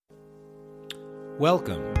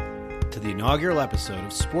Welcome to the inaugural episode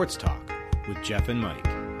of Sports Talk with Jeff and Mike.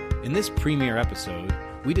 In this premiere episode,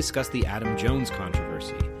 we discuss the Adam Jones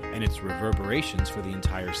controversy and its reverberations for the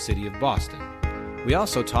entire city of Boston. We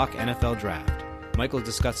also talk NFL draft. Michael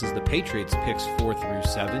discusses the Patriots picks 4 through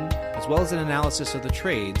 7, as well as an analysis of the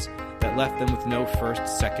trades that left them with no first,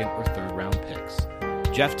 second, or third round picks.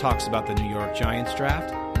 Jeff talks about the New York Giants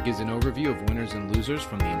draft and gives an overview of winners and losers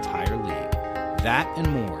from the entire league. That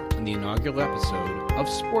and more in the inaugural episode of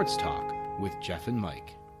Sports Talk with Jeff and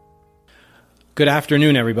Mike. Good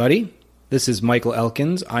afternoon, everybody. This is Michael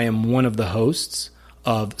Elkins. I am one of the hosts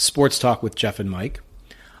of Sports Talk with Jeff and Mike.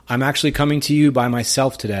 I'm actually coming to you by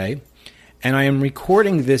myself today, and I am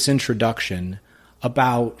recording this introduction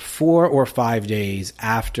about 4 or 5 days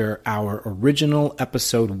after our original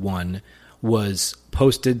episode 1 was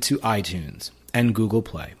posted to iTunes and Google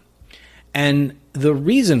Play. And the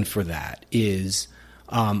reason for that is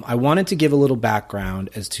I wanted to give a little background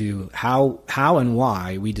as to how and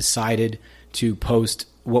why we decided to post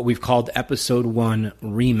what we've called episode 1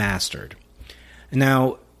 remastered.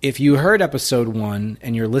 Now, if you heard episode 1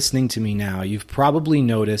 and you're listening to me now, you've probably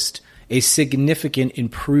noticed a significant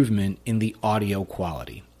improvement in the audio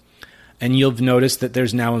quality. And you'll have noticed that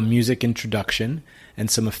there's now a music introduction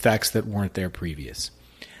and some effects that weren't there previous.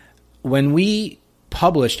 When we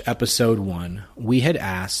published episode 1, we had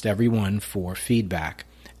asked everyone for feedback,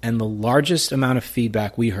 and the largest amount of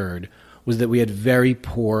feedback we heard was that we had very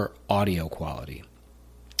poor audio quality.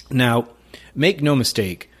 Now, make no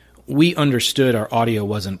mistake, we understood our audio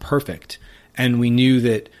wasn't perfect, and we knew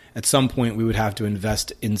that at some point we would have to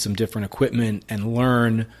invest in some different equipment and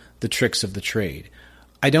learn the tricks of the trade.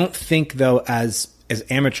 I don't think, though, as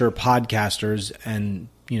amateur podcasters, and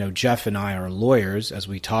Jeff and I are lawyers, as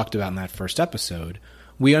we talked about in that first episode,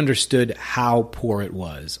 we understood how poor it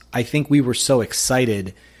was. I think we were so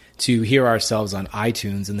excited to hear ourselves on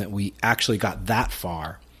iTunes and that we actually got that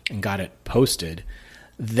far and got it posted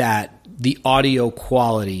that the audio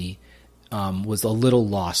quality was a little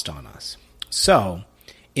lost on us. So,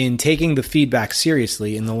 in taking the feedback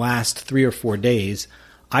seriously, in the last 3 or 4 days,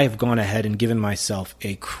 I have gone ahead and given myself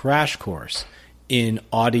a crash course in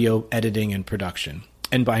audio editing and production.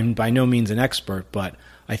 And by no means an expert, but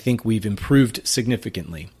I think we've improved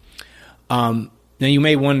significantly. Now, you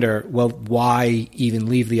may wonder, well, why even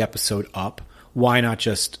leave the episode up? Why not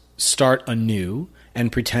just start anew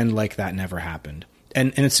and pretend like that never happened?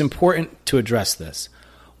 And it's important to address this.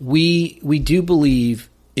 We do believe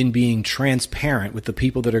in being transparent with the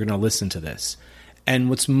people that are going to listen to this. And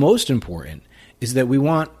what's most important is that we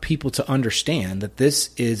want people to understand that this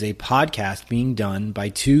is a podcast being done by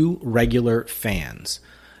 2 regular fans.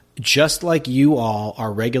 Just like you all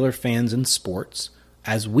are regular fans in sports,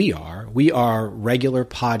 as we are regular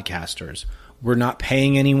podcasters. We're not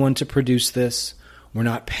paying anyone to produce this. We're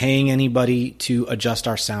not paying anybody to adjust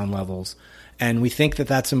our sound levels. And we think that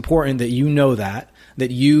that's important that you know that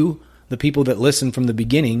you, the people that listen from the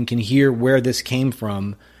beginning, can hear where this came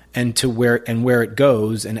from and where it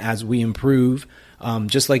goes. And as we improve,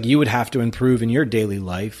 just like you would have to improve in your daily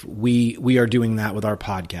life, we are doing that with our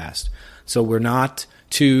podcast. So we're not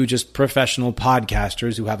 2 just professional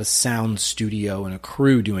podcasters who have a sound studio and a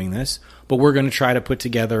crew doing this, but we're going to try to put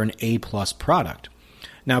together an A-plus product.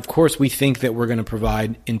 Now, of course, we think that we're going to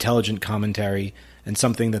provide intelligent commentary and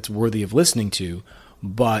something that's worthy of listening to,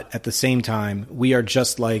 but at the same time, we are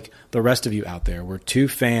just like the rest of you out there. We're 2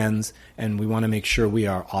 fans, and we want to make sure we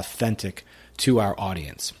are authentic to our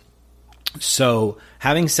audience. So,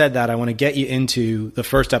 having said that, I want to get you into the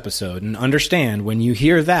first episode, and understand when you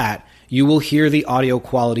hear that, you will hear the audio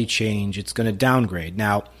quality change. It's going to downgrade.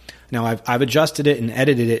 Now I've adjusted it and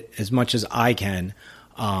edited it as much as I can.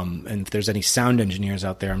 And if there's any sound engineers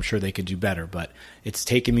out there, I'm sure they could do better, but it's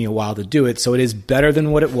taken me a while to do it. So it is better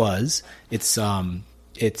than what it was. It's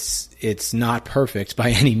not perfect by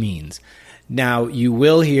any means. Now, you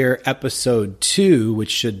will hear episode 2,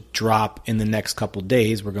 which should drop in the next couple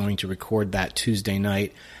days. We're going to record that Tuesday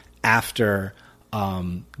night after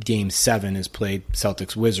Game 7 is played,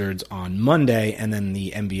 Celtics-Wizards, on Monday, and then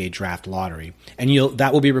the NBA Draft Lottery. And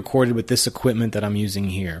that will be recorded with this equipment that I'm using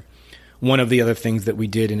here. One of the other things that we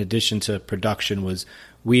did in addition to production was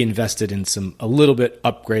we invested in a little bit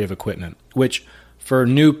upgrade of equipment, which for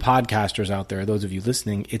new podcasters out there, those of you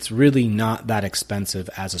listening, it's really not that expensive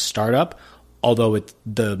as a startup, although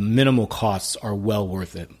the minimal costs are well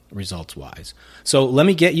worth it results-wise. So let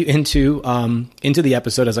me get you into the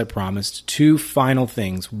episode as I promised. 2 final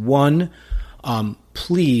things. 1,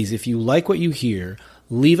 please, if you like what you hear,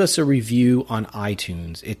 leave us a review on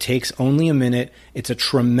iTunes. It takes only a minute. It's a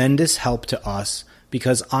tremendous help to us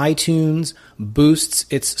because iTunes boosts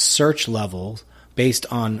its search levels based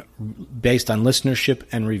on listenership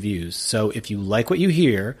and reviews. So if you like what you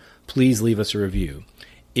hear, please leave us a review.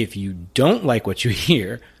 If you don't like what you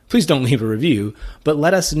hear, please don't leave a review, but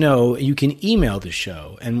let us know. You can email the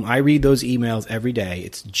show, and I read those emails every day.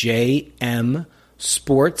 It's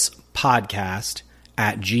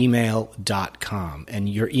jmsportspodcast@gmail.com, and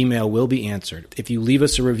your email will be answered. If you leave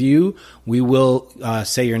us a review, we will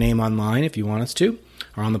say your name online if you want us to,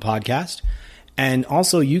 or on the podcast. And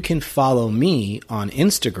also, you can follow me on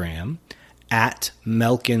Instagram at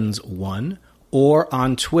Melkins1 or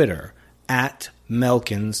on Twitter at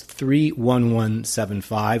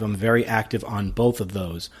Melkins31175. I'm very active on both of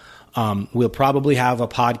those. We'll probably have a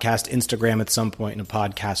podcast Instagram at some point and a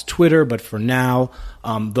podcast Twitter, but for now,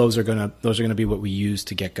 those are gonna be what we use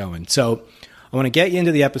to get going. So I want to get you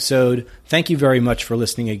into the episode. Thank you very much for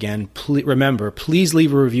listening again. Remember, please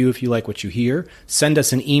leave a review if you like what you hear. Send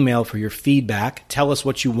us an email for your feedback. Tell us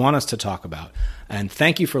what you want us to talk about. And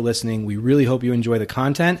thank you for listening. We really hope you enjoy the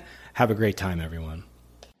content. Have a great time, everyone.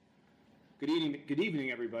 Good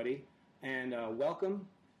evening, everybody, and welcome.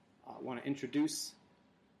 I want to introduce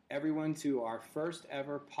everyone to our first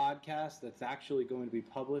ever podcast that's actually going to be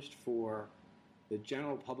published for the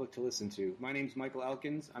general public to listen to. My name's Michael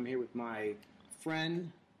Elkins. I'm here with my friend,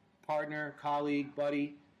 partner, colleague,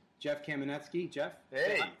 buddy, Jeff Kamenetsky. Jeff,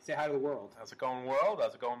 hey, say hi to the world. How's it going, world?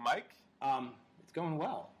 How's it going, Mike? It's going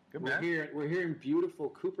well. Good, man. We're here in beautiful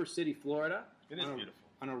Cooper City, Florida. It is beautiful.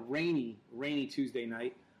 On a rainy Tuesday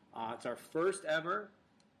night. It's our first ever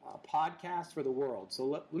podcast for the world. So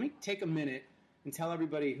let me take a minute and tell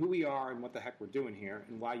everybody who we are and what the heck we're doing here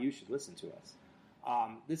and why you should listen to us.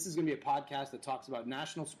 This is going to be a podcast that talks about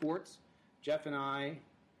national sports. Jeff and I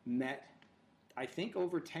met, I think,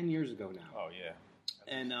 over 10 years ago now. Oh, yeah.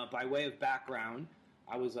 And by way of background,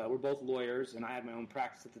 we're both lawyers, and I had my own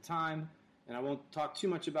practice at the time. And I won't talk too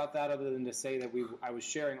much about that other than to say that I was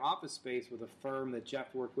sharing office space with a firm that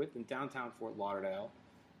Jeff worked with in downtown Fort Lauderdale.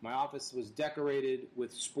 My office was decorated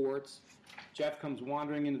with sports. Jeff comes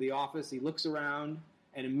wandering into the office. He looks around,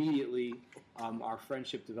 and immediately our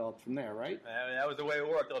friendship developed from there, right? That was the way it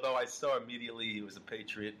worked, although I saw immediately he was a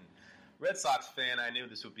Patriot and Red Sox fan. I knew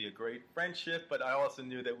this would be a great friendship, but I also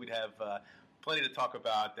knew that we'd have plenty to talk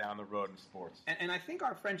about down the road in sports. And I think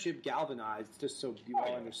our friendship galvanized, just so you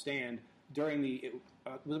all understand, during it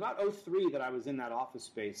was about 2003 that I was in that office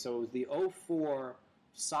space. So it was the 2004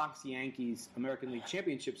 Sox-Yankees American League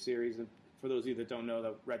Championship Series. And for those of you that don't know,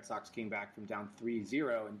 the Red Sox came back from down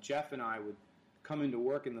 3-0, and Jeff and I would come into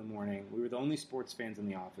work in the morning. We were the only sports fans in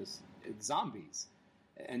the office. It's zombies.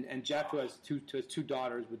 And Jeff, who has two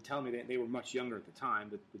daughters, would tell me, they were much younger at the time,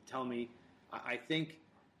 but would tell me, I think,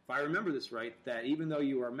 if I remember this right, that even though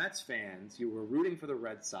you were Mets fans, you were rooting for the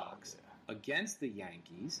Red Sox against the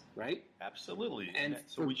Yankees, right? Absolutely. And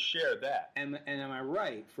so we shared that. And am I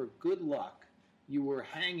right? For good luck, you were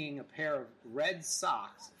hanging a pair of red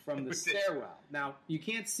socks from the stairwell. Now, you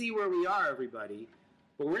can't see where we are, everybody,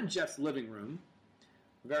 but we're in Jeff's living room.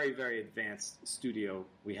 Very, very advanced studio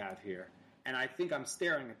we have here. And I think I'm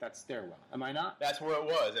staring at that stairwell. Am I not? That's where it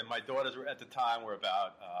was. And my daughters were at the time were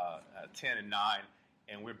about 10 and 9,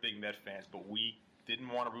 and we're big Met fans, but we didn't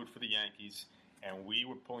want to root for the Yankees, and we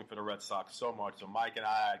were pulling for the Red Sox so much. So Mike and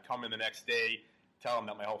I had come in the next day, tell him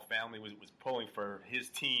that my whole family was pulling for his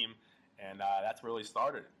team, and that's really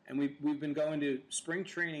started. And we've been going to spring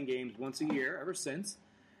training games once a year ever since,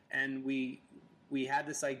 and we had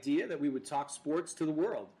this idea that we would talk sports to the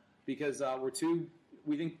world because we're two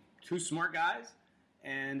smart guys,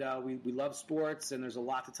 and we love sports, and there's a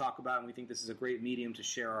lot to talk about, and we think this is a great medium to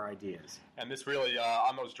share our ideas. And this really,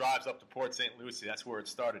 on those drives up to Port St. Lucie, that's where it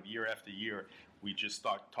started year after year. We just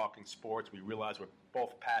start talking sports. We realized we're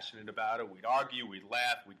both passionate about it. We'd argue, we'd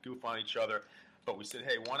laugh, we'd goof on each other, but we said,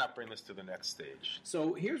 hey, why not bring this to the next stage?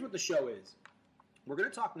 So here's what the show is. We're going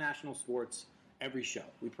to talk national sports every show.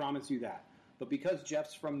 We promise you that. But because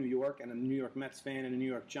Jeff's from New York, and I'm a New York Mets fan and a New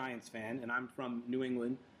York Giants fan, and I'm from New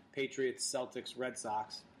England, Patriots, Celtics, Red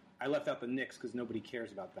Sox, I left out the Knicks because nobody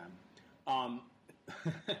cares about them.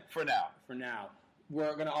 For now. For now.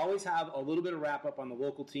 We're going to always have a little bit of wrap-up on the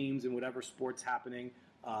local teams and whatever sport's happening.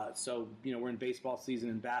 So, we're in baseball season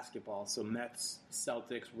and basketball. So Mets,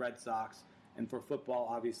 Celtics, Red Sox, and for football,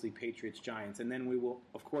 obviously, Patriots, Giants. And then we will,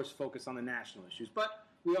 of course, focus on the national issues. But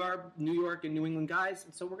we are New York and New England guys,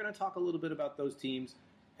 and so we're going to talk a little bit about those teams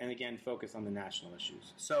and, again, focus on the national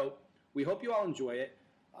issues. So we hope you all enjoy it.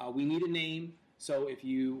 We need a name, so if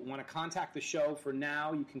you want to contact the show for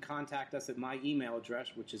now, you can contact us at my email address,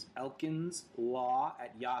 which is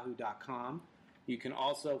elkinslaw@yahoo.com. You can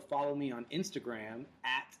also follow me on Instagram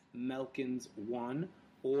at Melkins1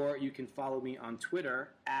 or you can follow me on Twitter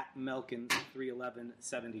at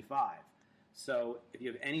Melkin31175. So if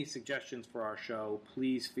you have any suggestions for our show,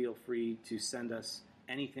 please feel free to send us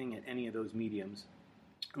anything at any of those mediums.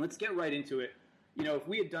 And let's get right into it. You know, if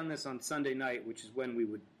we had done this on Sunday night, which is when we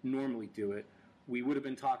would normally do it, we would have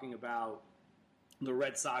been talking about the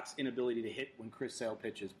Red Sox inability to hit when Chris Sale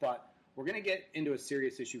pitches. But we're going to get into a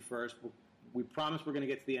serious issue first. We promise we're going to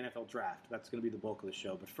get to the NFL draft. That's going to be the bulk of the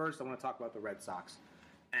show. But first, I want to talk about the Red Sox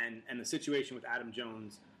and the situation with Adam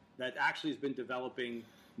Jones that actually has been developing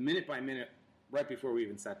minute by minute right before we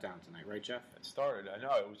even sat down tonight. Right, Jeff? It started. I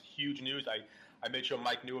know. It was huge news. I made sure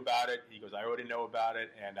Mike knew about it. He goes, I already know about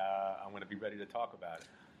it, and I'm going to be ready to talk about it.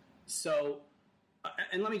 So,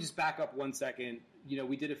 and let me just back up 1 second. You know,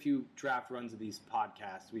 we did a few draft runs of these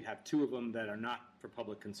podcasts. We have two of them that are not for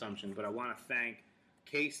public consumption, but I want to thank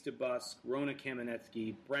Case DeBusk, Rona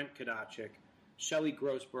Kamenetsky, Brent Kodachik, Shelley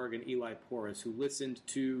Grossberg, and Eli Porras, who listened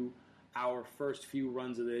to our first few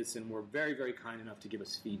runs of this and were very, very kind enough to give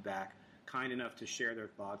us feedback, kind enough to share their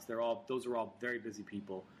thoughts. Those are all very busy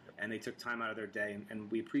people, and they took time out of their day,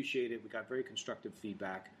 and we appreciate it. We got very constructive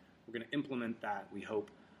feedback. We're going to implement that, we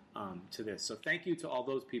hope, to this. So thank you to all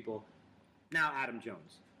those people. Now, Adam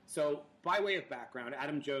Jones. So, by way of background,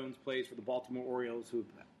 Adam Jones plays for the Baltimore Orioles, who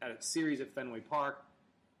had a series at Fenway Park.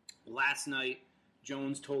 Last night,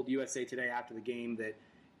 Jones told USA Today after the game that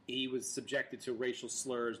he was subjected to racial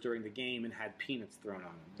slurs during the game and had peanuts thrown on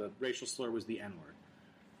him. The racial slur was the N-word.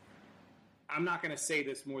 I'm not going to say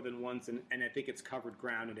this more than once, and I think it's covered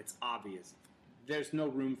ground and it's obvious. There's no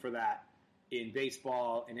room for that in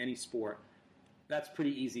baseball, in any sport. That's a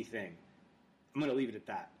pretty easy thing. I'm going to leave it at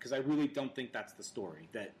that because I really don't think that's the story,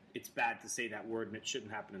 that it's bad to say that word and it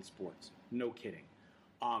shouldn't happen in sports. No kidding.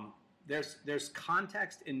 There's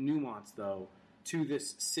context and nuance, though, to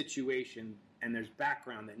this situation, and there's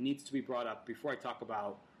background that needs to be brought up before I talk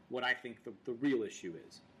about what I think the real issue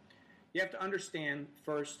is. You have to understand,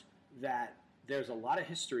 first, that there's a lot of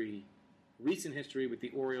history, recent history, with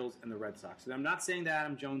the Orioles and the Red Sox. And I'm not saying that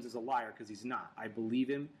Adam Jones is a liar, because he's not. I believe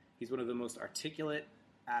him. He's one of the most articulate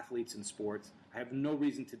athletes in sports. I have no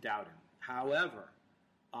reason to doubt him. However,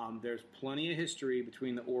 there's plenty of history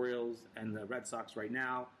between the Orioles and the Red Sox right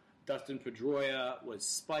now. Dustin Pedroia was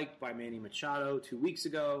spiked by Manny Machado 2 weeks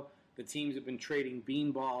ago. The teams have been trading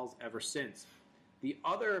beanballs ever since. The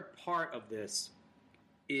other part of this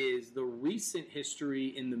is the recent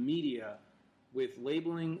history in the media with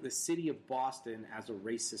labeling the city of Boston as a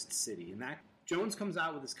racist city. And that Jones comes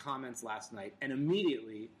out with his comments last night, and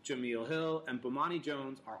immediately Jameel Hill and Bomani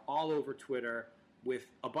Jones are all over Twitter with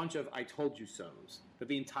a bunch of I told you so's, that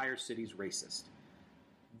the entire city's racist.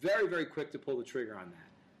 Very, very quick to pull the trigger on that.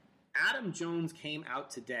 Adam Jones came out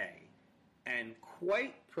today and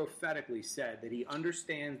quite prophetically said that he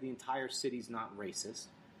understands the entire city's not racist.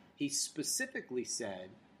 He specifically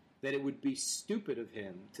said that it would be stupid of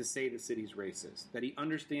him to say the city's racist, that he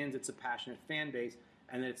understands it's a passionate fan base,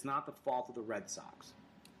 and that it's not the fault of the Red Sox.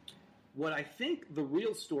 What I think the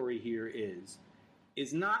real story here is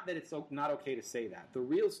not that it's not okay to say that. The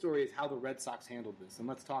real story is how the Red Sox handled this, and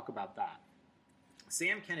let's talk about that.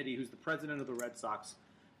 Sam Kennedy, who's the president of the Red Sox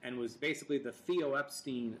and was basically the Theo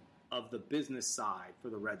Epstein of the business side for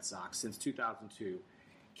the Red Sox since 2002,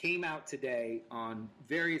 came out today on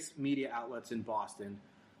various media outlets in Boston,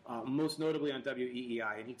 most notably on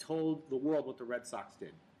WEEI, and he told the world what the Red Sox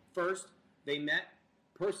did. First, they met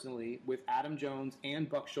personally with Adam Jones and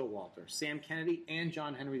Buck Showalter, Sam Kennedy and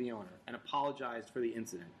John Henry, the owner, and apologized for the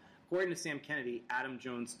incident. According to Sam Kennedy, Adam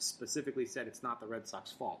Jones specifically said it's not the Red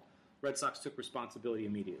Sox fault. Red Sox took responsibility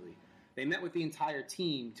immediately. They met with the entire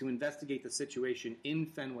team to investigate the situation in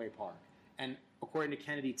Fenway Park. And according to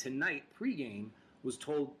Kennedy, tonight, pregame, was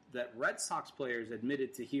told that Red Sox players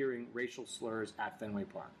admitted to hearing racial slurs at Fenway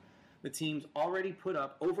Park. The team's already put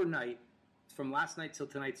up overnight, from last night till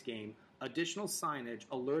tonight's game, additional signage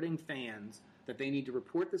alerting fans that they need to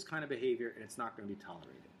report this kind of behavior and it's not going to be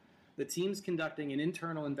tolerated. The team's conducting an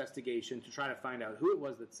internal investigation to try to find out who it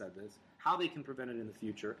was that said this, how they can prevent it in the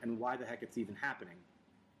future, and why the heck it's even happening.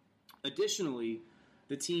 Additionally,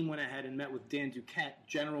 the team went ahead and met with Dan Duquette,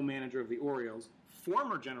 general manager of the Orioles,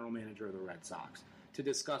 former general manager of the Red Sox, to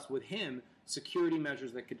discuss with him security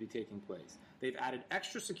measures that could be taking place. They've added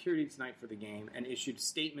extra security tonight for the game and issued a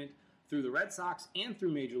statement through the Red Sox and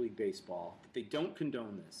through Major League Baseball that they don't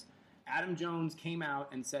condone this. Adam Jones came out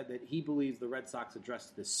and said that he believes the Red Sox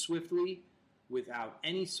addressed this swiftly, without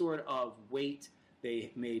any sort of weight.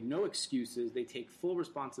 They made no excuses. They take full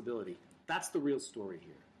responsibility. That's the real story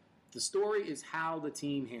here. The story is how the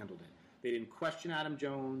team handled it. They didn't question Adam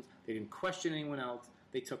Jones. They didn't question anyone else.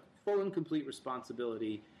 They took full and complete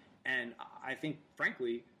responsibility, And I think,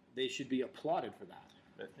 frankly, they should be applauded for that.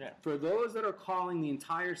 Yeah. For those that are calling the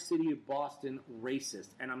entire city of Boston racist,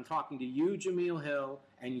 and I'm talking to you, Jameel Hill,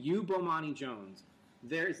 and you, Bomani Jones,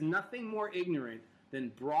 there is nothing more ignorant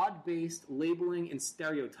than broad-based labeling and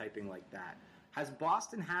stereotyping like that. Has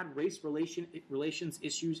Boston had race relations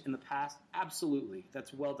issues in the past? Absolutely.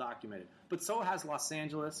 That's well documented. But so has Los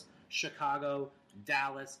Angeles, Chicago,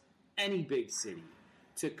 Dallas, any big city.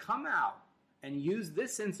 To come out and use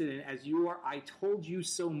this incident as your I told you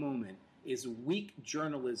so moment is weak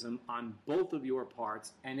journalism on both of your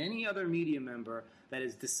parts and any other media member that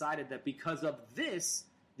has decided that because of this,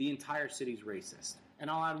 the entire city's racist. And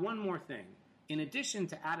I'll add one more thing. In addition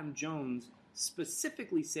to Adam Jones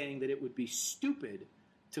specifically saying that it would be stupid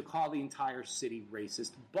to call the entire city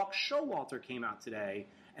racist, Buck Showalter came out today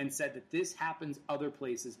and said that this happens other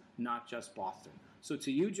places, not just Boston. So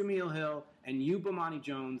to you, Jameel Hill, and you, Bomani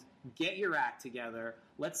Jones, get your act together.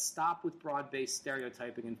 Let's stop with broad-based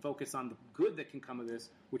stereotyping and focus on the good that can come of this,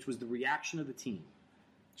 which was the reaction of the team.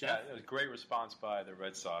 Jeff? Yeah, it was a great response by the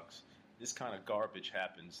Red Sox. This kind of garbage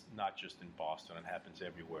happens not just in Boston, it happens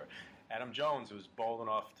everywhere. Adam Jones was bold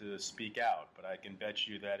enough to speak out, but I can bet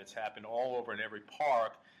you that it's happened all over in every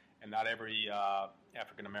park, and not every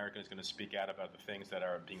African-American is going to speak out about the things that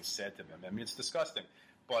are being said to them. I mean, it's disgusting.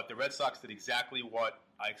 But the Red Sox did exactly what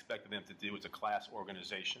I expected them to do. It's a class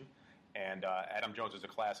organization, and Adam Jones is a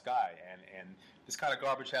class guy. And this kind of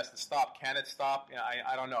garbage has to stop. Can it stop?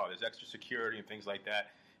 I don't know. There's extra security and things like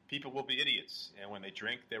that. People will be idiots, and when they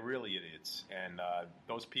drink, they're really idiots. And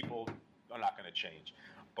those people are not going to change.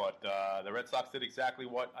 But the Red Sox did exactly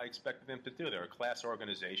what I expected them to do. They're a class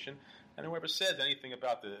organization, and whoever says anything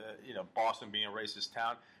about the Boston being a racist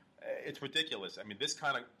town, it's ridiculous. I mean, this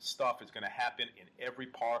kind of stuff is going to happen in every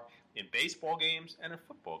park, in baseball games and in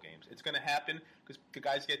football games. It's going to happen because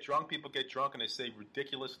guys get drunk, people get drunk, and they say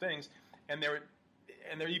ridiculous things, and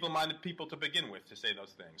they're evil-minded people to begin with to say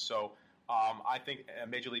those things. So I think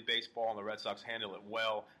Major League Baseball and the Red Sox handle it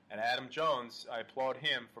well. And Adam Jones, I applaud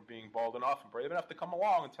him for being bold enough and brave enough to come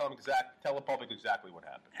along and tell the public exactly what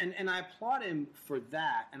happened. And I applaud him for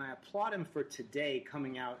that, and I applaud him for today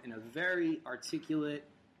coming out in a very articulate,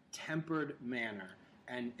 tempered manner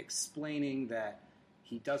and explaining that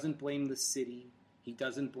he doesn't blame the city, he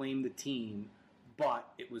doesn't blame the team, but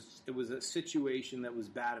it was a situation that was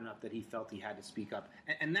bad enough that he felt he had to speak up,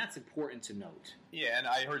 and that's important to note. Yeah, and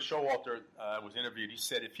I heard Showalter was interviewed. He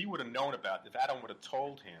said if he would have known about it, if Adam would have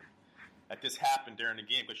told him that this happened during the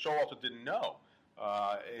game, because Showalter didn't know.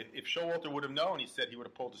 If Showalter would have known, he said he would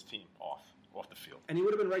have pulled his team off the field, and he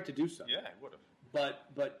would have been right to do so. Yeah, he would have.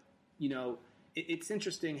 But it's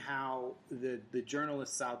interesting how the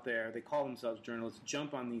journalists out there, they call themselves journalists,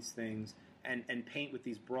 jump on these things and paint with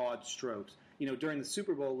these broad strokes. During the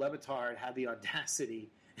Super Bowl, Le Batard had the audacity,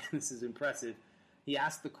 and this is impressive, he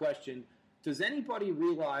asked the question, does anybody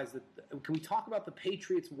realize that, can we talk about the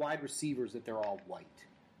Patriots wide receivers, that they're all white?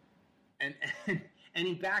 And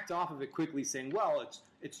he backed off of it quickly saying, well,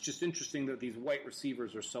 it's just interesting that these white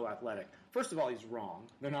receivers are so athletic. First of all, he's wrong.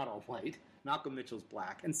 They're not all white. Malcolm Mitchell's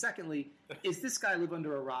black. And secondly, is this guy live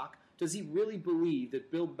under a rock? Does he really believe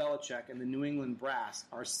that Bill Belichick and the New England brass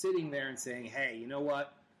are sitting there and saying, hey, you know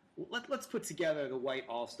what? Let's put together the white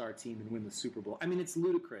all-star team and win the Super Bowl. I mean, it's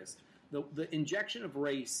ludicrous. The injection of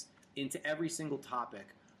race into every single topic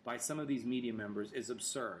by some of these media members is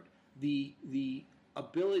absurd. The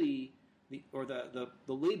ability or the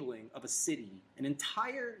labeling of a city, an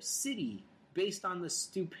entire city based on the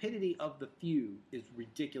stupidity of the few, is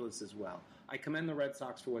ridiculous as well. I commend the Red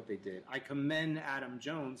Sox for what they did. I commend Adam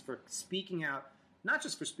Jones for speaking out, not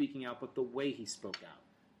just for speaking out, but the way he spoke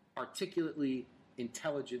out. Articulately,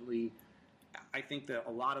 intelligently. I think that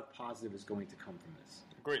a lot of positive is going to come from this.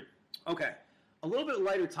 Agreed. Okay. A little bit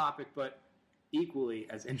lighter topic, but equally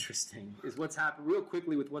as interesting, is what's happened real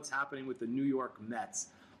quickly with what's happening with the New York Mets.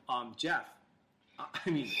 Jeff, I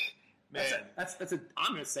mean, man,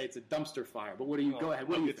 I'm going to say it's a dumpster fire, but what do you, go ahead,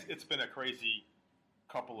 what do you think? It's been a crazy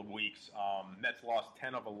couple of weeks. Mets lost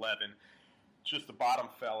 10 of 11. Just the bottom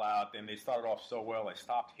fell out. Then they started off so well. They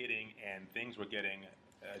stopped hitting, and things were getting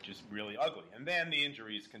just really ugly. And then the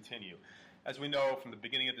injuries continue. As we know, from the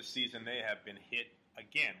beginning of the season, they have been hit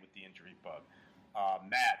again with the injury bug.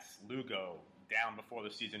 Matz, Lugo, down before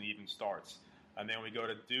the season even starts. And then we go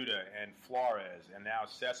to Duda and Flores, and now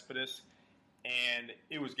Cespedes, and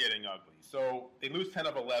it was getting ugly. So they lose 10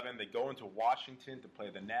 of 11. They go into Washington to play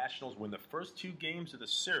the Nationals, win the first two games of the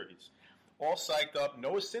series. All psyched up.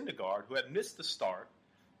 Noah Syndergaard, who had missed the start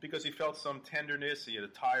because he felt some tenderness, he had a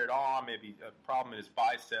tired arm, maybe a problem in his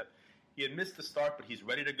bicep. He had missed the start, but he's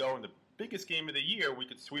ready to go. In the biggest game of the year, we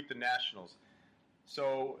could sweep the Nationals.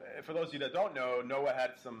 So, for those of you that don't know, Noah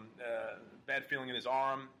had some bad feeling in his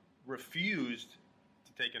arm, refused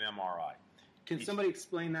to take an MRI. Can somebody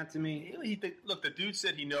explain that to me? Look, the dude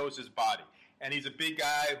said he knows his body, and he's a big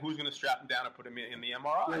guy. Who's going to strap him down and put him in the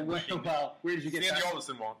MRI? Well, where did you get Sandy that?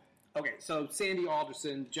 Alderson won't. Okay, so Sandy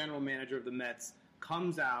Alderson, general manager of the Mets,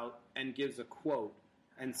 comes out and gives a quote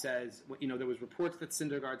and says, there was reports that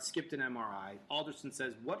Syndergaard skipped an MRI. Alderson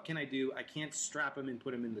says, what can I do? I can't strap him and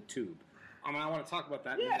put him in the tube. I want to talk about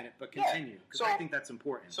that in a minute, but continue, because I think that's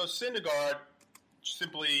important. So Syndergaard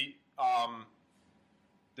simply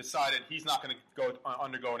decided he's not going to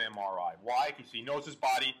undergo an MRI. Why? Because he knows his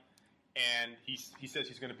body, and he says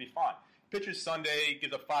he's going to be fine. Pitches Sunday,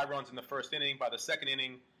 gives up 5 runs in the first inning. By the second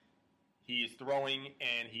inning, he is throwing,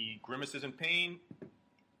 and he grimaces in pain.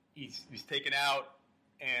 He's taken out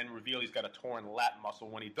and revealed he's got a torn lat muscle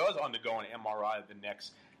when he does undergo an MRI the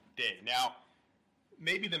next day. Now,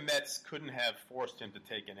 maybe the Mets couldn't have forced him to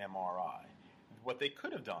take an MRI. What they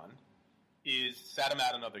could have done is sat him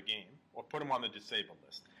out another game or put him on the disabled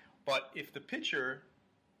list. But if the pitcher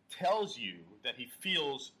tells you that he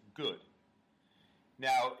feels good,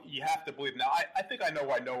 now you have to believe. Now I think I know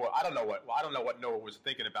why Noah. I don't know what Noah was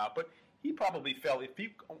thinking about, but he probably felt if he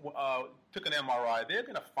took an MRI, they're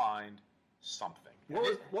going to find something.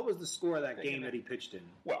 What was the score of that game that he pitched in?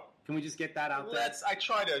 Well, can we just get that out there? I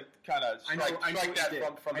try to kind of strike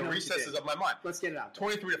that from the recesses of my mind. Let's get it out.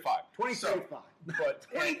 23-5. 23-5. But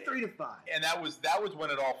 23-5. And that was when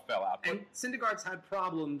it all fell out. But and Syndergaard's had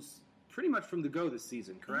problems pretty much from the go this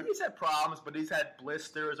season, correct? He's had problems, but he's had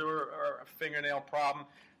blisters or a fingernail problem.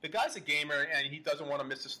 The guy's a gamer, and he doesn't want to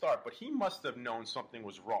miss a start. But he must have known something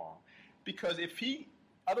was wrong, because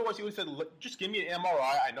otherwise he would have said, "Look, just give me an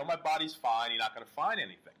MRI. I know my body's fine. You're not going to find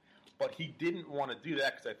anything." But he didn't want to do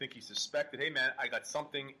that because I think he suspected, hey, man, I got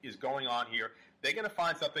something is going on here. They're going to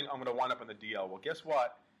find something. I'm going to wind up in the DL. Well, guess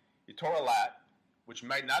what? You tore a lat, which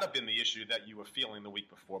might not have been the issue that you were feeling the week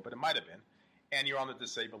before, but it might have been. And you're on the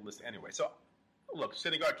disabled list anyway. So, look,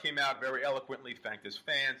 Syndergaard came out very eloquently, thanked his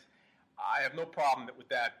fans. I have no problem with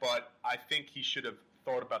that, but I think he should have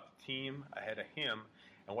thought about the team ahead of him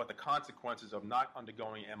and what the consequences of not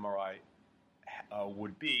undergoing MRI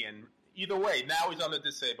would be. And either way, now he's on the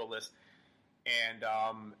disabled list. And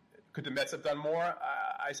could the Mets have done more?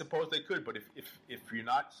 I suppose they could. But if you're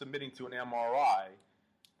not submitting to an MRI,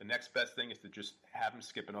 the next best thing is to just have him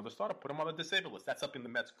skip another start or put him on the disabled list. That's something the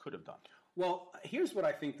Mets could have done. Well, here's what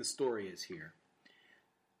I think the story is here.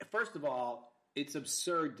 First of all, it's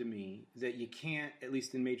absurd to me that you can't, at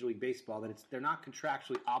least in Major League Baseball, that they're not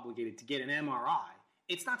contractually obligated to get an MRI.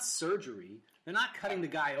 It's not surgery. They're not cutting the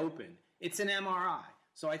guy open. It's an MRI.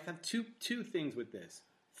 So I have two things with this.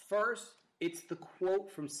 First, it's the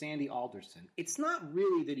quote from Sandy Alderson. It's not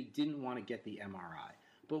really that he didn't want to get the MRI.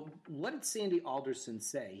 But what did Sandy Alderson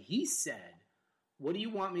say? He said, what do you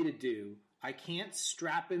want me to do? I can't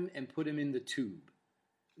strap him and put him in the tube.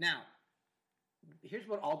 Now, here's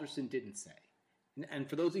what Alderson didn't say. And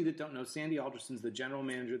for those of you that don't know, Sandy Alderson's the general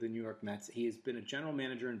manager of the New York Mets. He has been a general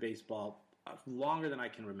manager in baseball longer than I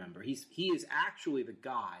can remember. He is actually the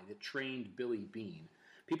guy that trained Billy Beane.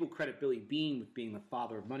 People credit Billy Beane with being the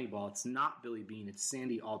father of Moneyball. It's not Billy Beane. It's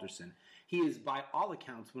Sandy Alderson. He is, by all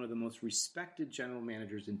accounts, one of the most respected general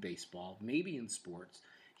managers in baseball, maybe in sports.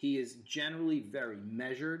 He is generally very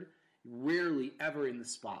measured, rarely ever in the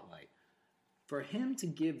spotlight. For him to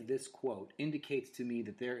give this quote indicates to me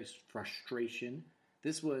that there is frustration.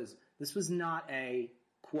 This was not a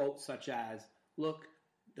quote such as, look,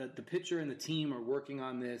 the pitcher and the team are working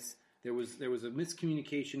on this. There was a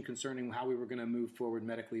miscommunication concerning how we were going to move forward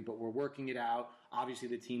medically, but we're working it out. Obviously,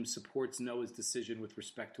 the team supports Noah's decision with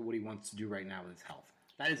respect to what he wants to do right now with his health.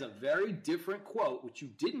 That is a very different quote, which you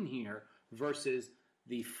didn't hear, versus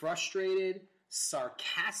the frustrated,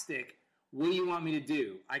 sarcastic, what do you want me to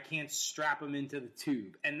do? I can't strap him into the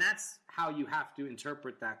tube. And that's how you have to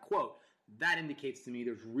interpret that quote. That indicates to me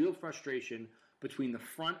there's real frustration between the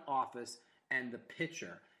front office and the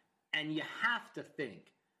pitcher. And you have to think,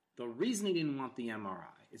 the reason he didn't want the MRI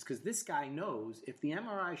is because this guy knows if the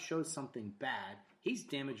MRI shows something bad, he's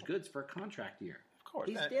damaged goods for a contract year. Of course.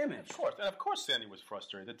 He's damaged. Of course Sandy was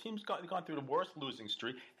frustrated. The team's gone through the worst losing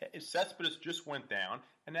streak. Cespedes just went down,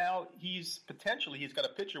 and now he's got a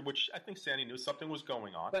pitcher, which I think Sandy knew something was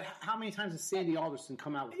going on. But how many times has Sandy Alderson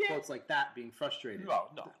come out with quotes like that being frustrated? No,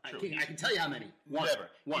 true. I can tell you how many. Never.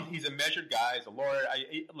 He's a measured guy. He's a lawyer.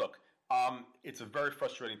 Look, It's a very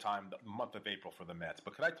frustrating time, the month of April for the Mets.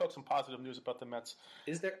 But could I talk some positive news about the Mets?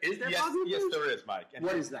 Is there Yes, positive yes, news? there is, Mike. And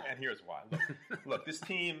What is that? And here's why. Look, this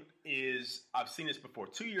team is, I've seen this before.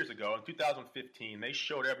 2 years ago, in 2015, they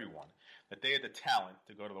showed everyone that they had the talent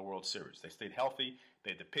to go to the World Series. They stayed healthy.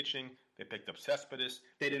 They had the pitching. They picked up Cespedes.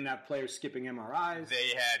 They didn't have players skipping MRIs.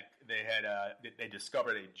 They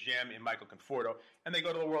discovered a gem in Michael Conforto, and they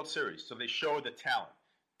go to the World Series. So they showed the talent.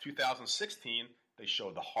 2016, they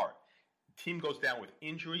showed the heart. The team goes down with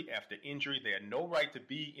injury after injury. They had no right to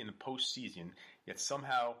be in the postseason, yet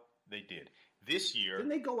somehow they did. This year, Didn't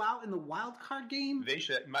they go out in the wild card game? they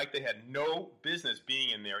had no business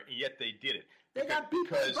being in there, and yet they did it. They got beat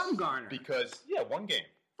by Bumgarner. Because, one game.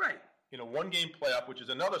 Right. One-game playoff, which is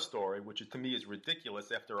another story, which to me is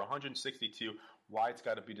ridiculous. After 162, why it's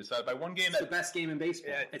got to be decided by one game. It's the best game in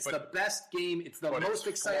baseball. Yeah, it's the best game. It's the but most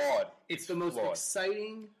it's exciting. flawed. It's the most flawed.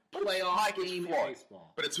 exciting But playoff Mike, it's game in flawed.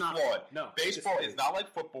 baseball. But it's not flawed. No, Baseball it's is not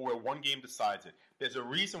like football where one game decides it. There's a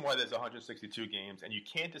reason why there's 162 games, and you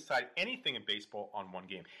can't decide anything in baseball on one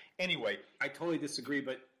game. Anyway, I totally disagree,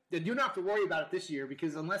 but you don't have to worry about it this year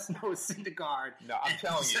because unless Noah Syndergaard No, I'm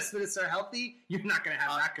telling you. and Cespedes are healthy, you're not going to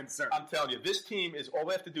have that concern. I'm telling you, this team is all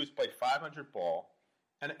they have to do is play 500 ball,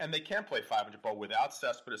 and they can play 500 ball without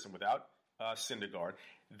Cespedes and without Syndergaard.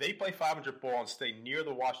 They play 500 ball and stay near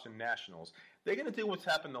the Washington Nationals. They're going to do what's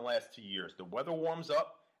happened the last 2 years. The weather warms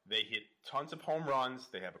up. They hit tons of home runs.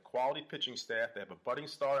 They have a quality pitching staff. They have a budding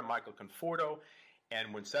star in Michael Conforto.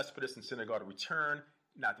 And when Cespedes and Syndergaard return,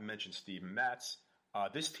 not to mention Steven Matz,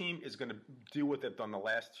 this team is going to do what they've done the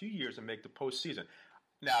last 2 years and make the postseason.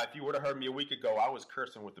 Now, if you would have heard me a week ago, I was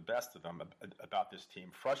cursing with the best of them about this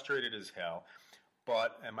team, frustrated as hell.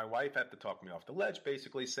 And my wife had to talk me off the ledge,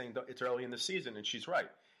 basically saying that it's early in the season, and she's right.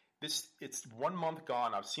 It's 1 month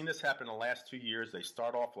gone. I've seen this happen in the last 2 years. They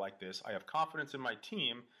start off like this. I have confidence in my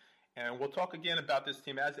team, and we'll talk again about this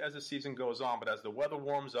team as the season goes on. But as the weather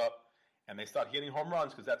warms up and they start hitting home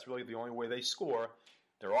runs, because that's really the only way they score,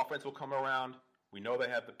 their offense will come around. We know they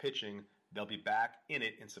have the pitching. They'll be back in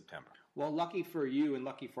it in September. Well, lucky for you and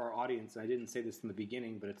lucky for our audience, I didn't say this in the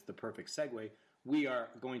beginning, but it's the perfect segue. We are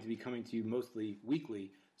going to be coming to you mostly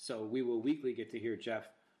weekly, so we will weekly get to hear Jeff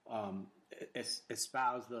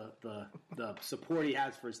espouse the support he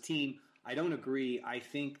has for his team. I don't agree. I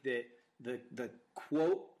think that the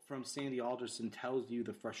quote from Sandy Alderson tells you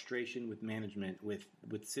the frustration with management with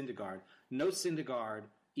Syndergaard. No Syndergaard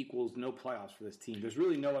equals no playoffs for this team. There's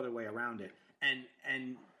really no other way around it.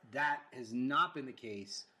 And that has not been the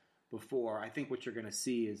case before. I think what you're going to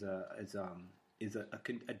see is a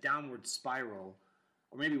downward spiral,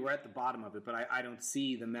 or maybe we're at the bottom of it. But I don't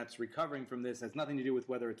see the Mets recovering from this. It has nothing to do with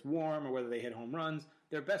whether it's warm or whether they hit home runs.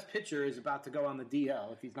 Their best pitcher is about to go on the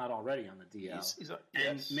DL if he's not already on the DL,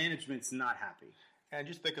 and management's not happy. And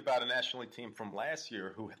just think about a National League team from last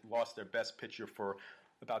year who had lost their best pitcher for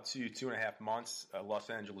about 2.5 months.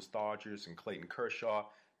 Los Angeles Dodgers and Clayton Kershaw.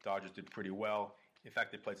 Dodgers did pretty well. In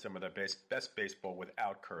fact, they played some of their best baseball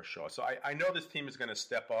without Kershaw. So I know this team is going to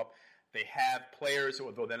step up. They have players,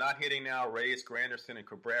 although they're not hitting now, Reyes, Granderson, and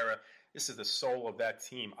Cabrera. This is the soul of that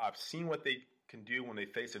team. I've seen what they can do when they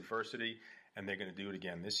face adversity, and they're going to do it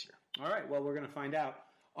again this year. All right, well, we're going to find out.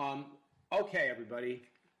 Okay, everybody.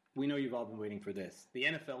 We know you've all been waiting for this. The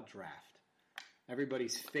NFL Draft.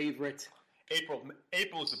 Everybody's favorite.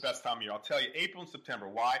 April is the best time of year. I'll tell you, April and September.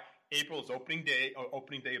 Why? April is opening day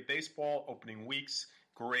of baseball, opening weeks,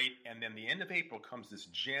 great. And then the end of April comes this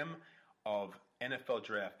gem of NFL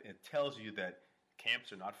Draft. It tells you that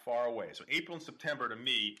camps are not far away. So April and September, to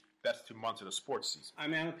me, best 2 months of the sports season. I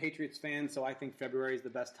mean, I'm a Patriots fan, so I think February is the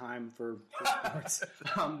best time for sports.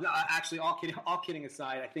 Actually, all kidding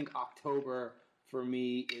aside, I think October for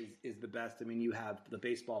me is the best. I mean, you have the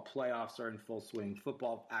baseball playoffs are in full swing.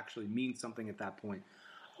 Football actually means something at that point.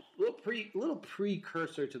 Little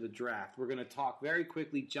precursor to the draft. We're going to talk very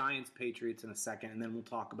quickly Giants, Patriots in a second, and then we'll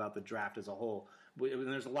talk about the draft as a whole.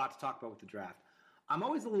 There's a lot to talk about with the draft. I'm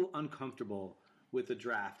always a little uncomfortable with the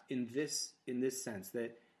draft in this sense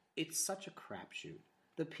that it's such a crapshoot.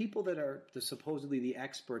 The people that are supposedly the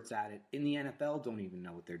experts at it in the NFL don't even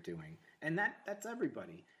know what they're doing, and that's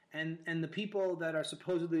everybody. And the people that are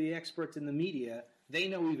supposedly the experts in the media, they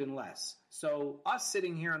know even less. So us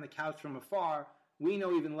sitting here on the couch from afar, we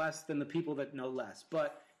know even less than the people that know less.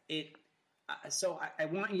 But I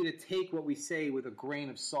want you to take what we say with a grain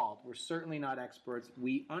of salt. We're certainly not experts.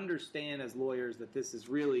 We understand as lawyers that this is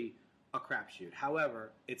really a crapshoot.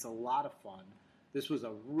 However, it's a lot of fun. This was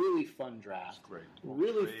a really fun draft. Great.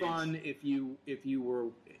 Really fun if you were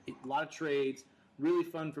a lot of trades. Really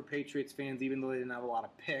fun for Patriots fans, even though they didn't have a lot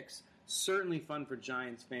of picks. Certainly fun for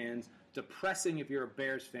Giants fans. depressing if you're a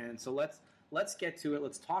Bears fan. So let's get to it.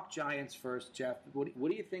 Let's talk Giants first, Jeff. What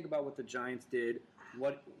do you think about what the Giants did?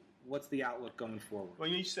 What's the outlook going forward? Well,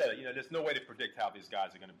 you said it. There's no way to predict how these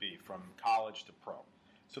guys are going to be from college to pro.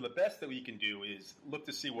 So the best that we can do is look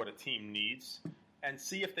to see what a team needs and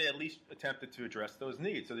see if they at least attempted to address those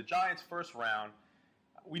needs. So the Giants' first round,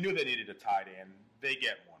 we knew they needed a tight end. They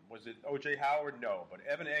get one. Was it O.J. Howard? No. But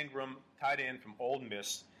Evan Engram, tight end from Ole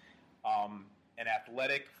Miss, an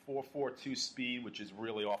athletic 4.42 speed, which is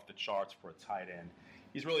really off the charts for a tight end.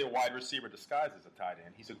 He's really a wide receiver disguised as a tight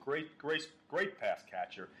end. He's a great pass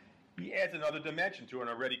catcher. He adds another dimension to an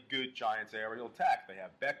already good Giants aerial attack. They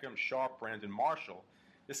have Beckham, Sharp, Brandon Marshall.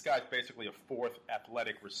 This guy's basically a fourth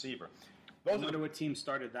athletic receiver. I wonder what team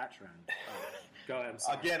started that trend. Go ahead.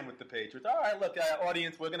 Again with the Patriots. All right, look,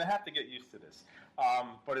 audience, we're going to have to get used to this,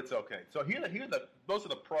 but it's okay. So those are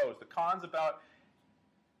the pros. The cons about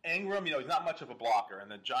Engram, he's not much of a blocker, and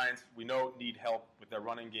the Giants, we know, need help with their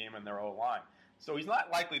running game and their O-line. So he's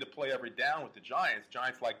not likely to play every down with the Giants.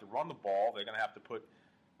 Giants like to run the ball. They're going to have to put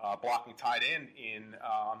blocking tight end in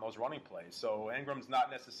on those running plays. So Engram's not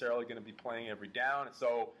necessarily going to be playing every down.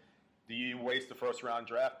 So do you waste a first-round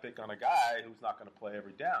draft pick on a guy who's not going to play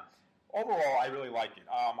every down? Overall, I really like it.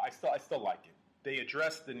 I still like it. They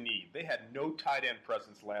addressed the need. They had no tight end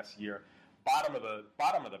presence last year. Bottom of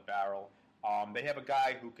the barrel. They have a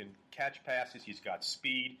guy who can catch passes. He's got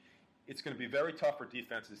speed. It's going to be very tough for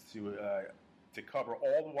defenses to cover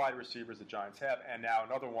all the wide receivers the Giants have, and now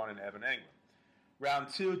another one in Evan Engram. Round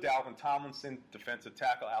 2, Dalvin Tomlinson, defensive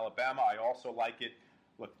tackle, Alabama. I also like it.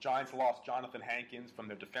 Look, Giants lost Jonathan Hankins from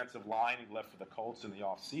their defensive line. He left for the Colts in the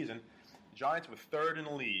offseason. Giants were third in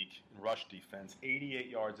the league in rush defense, 88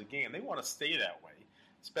 yards a game. They want to stay that way,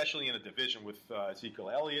 especially in a division with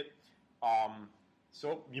Ezekiel Elliott.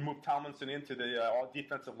 So you move Tomlinson into the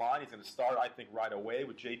defensive line. He's going to start, I think, right away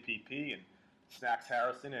with JPP and Snacks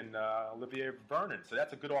Harrison and Olivier Vernon. So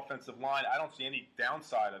that's a good offensive line. I don't see any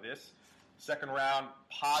downside of this. Second round,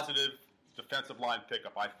 positive defensive line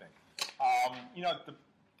pickup, I think. The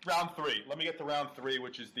round 3. Let me get to round 3,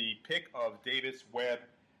 which is the pick of Davis Webb,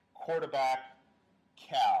 quarterback,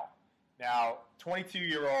 Cal. Now,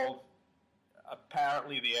 22-year-old,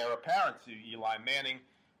 apparently the heir apparent to Eli Manning.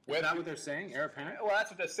 Is that what they're saying, heir apparent? Well, that's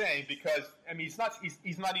what they're saying because, he's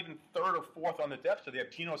not even third or fourth on the depth chart. They have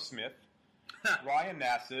Geno Smith, Ryan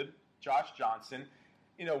Nassib, Josh Johnson.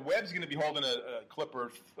 Webb's going to be holding a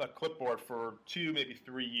clipboard for 2, maybe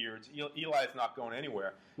 3 years. Eli's not going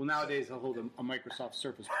anywhere. Well, nowadays he'll hold a Microsoft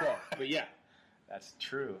Surface Pro, but yeah. That's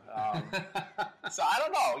true. So I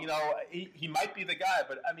don't know. He might be the guy,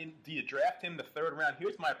 but, do you draft him the third round?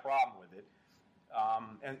 Here's my problem with it.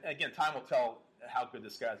 And, again, time will tell how good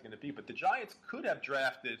this guy's going to be. But the Giants could have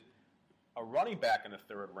drafted a running back in the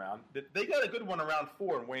third round. They got a good one around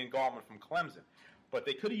 4 in Wayne Gallman from Clemson. But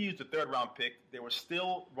they could have used a third-round pick. There were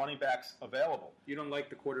still running backs available. You don't like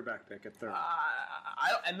the quarterback pick at third?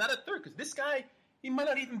 And not at third, because this guy, he might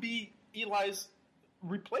not even be Eli's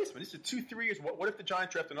replacement. This is 2-3 years. What if the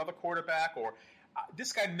Giants draft another quarterback? Or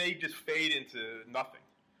this guy may just fade into nothing.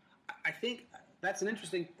 I think that's an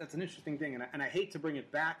interesting thing, and I hate to bring it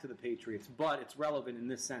back to the Patriots, but it's relevant in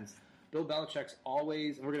this sense. Bill Belichick's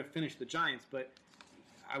always, and we're going to finish the Giants, but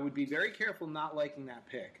I would be very careful not liking that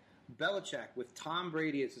pick. Belichick, with Tom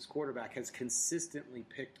Brady as his quarterback, has consistently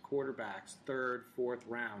picked quarterbacks third, fourth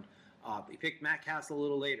round. He picked Matt Castle a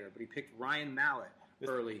little later, but he picked Ryan Mallett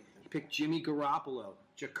early. He picked Jimmy Garoppolo,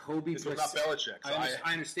 Jacoby Brissett. This was not Belichick. So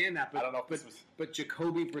I understand that, but I don't know if this was... But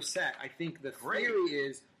Jacoby Brissett, I think the theory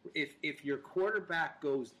is if your quarterback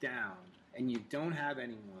goes down and you don't have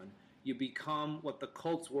anyone, you become what the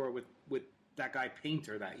Colts were with that guy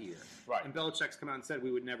Painter that year. Right. And Belichick's come out and said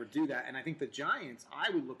we would never do that. And I think the Giants, I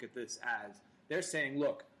would look at this as they're saying,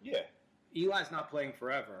 look, Eli's not playing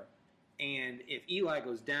forever. And if Eli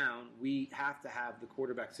goes down, we have to have the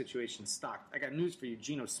quarterback situation stocked. I got news for you.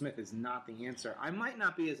 Geno Smith is not the answer. I might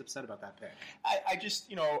not be as upset about that pick. I just,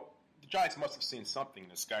 the Giants must have seen something in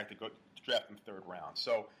this guy to go draft him third round.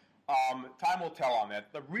 So time will tell on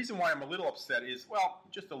that. The reason why I'm a little upset is,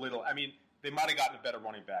 just a little. They might have gotten a better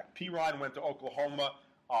running back. P. Ryan went to Oklahoma.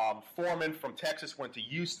 Foreman from Texas went to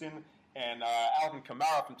Houston. And Alvin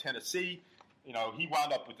Kamara from Tennessee, he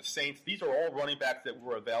wound up with the Saints. These are all running backs that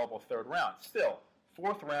were available third round. Still,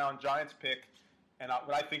 fourth round, Giants pick. And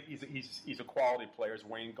what I think he's a quality player is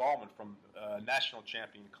Wayne Gallman from national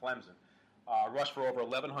champion Clemson. Rushed for over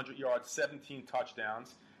 1,100 yards, 17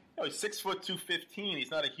 touchdowns. He's 6'2", 215. He's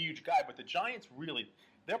not a huge guy. But the Giants really,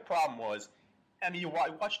 their problem was, you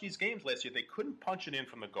watch these games last year, they couldn't punch it in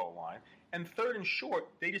from the goal line. And third and short,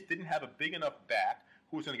 they just didn't have a big enough back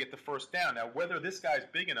who's going to get the first down. Now, whether this guy's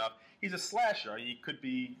big enough, he's a slasher. He could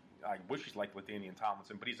be, I wish he's like LaDainian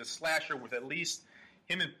Tomlinson, but he's a slasher with at least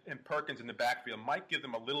him and Perkins in the backfield might give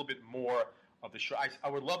them a little bit more of the shot. I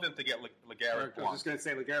would love them to get LeGarrette Blount. I was just going to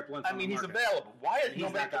say LeGarrette Blount. I mean, he's available. Why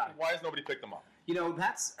has nobody picked him up? You know,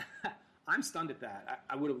 that's I'm stunned at that.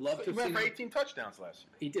 I would have loved to have seen him. He ran for 18 touchdowns last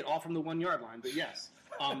year. He did, all from the 1 yard line, but yes.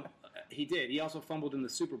 He did. He also fumbled in the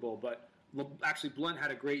Super Bowl, but actually Blount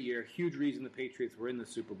had a great year. Huge reason the Patriots were in the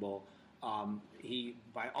Super Bowl. He,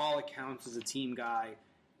 by all accounts, is a team guy.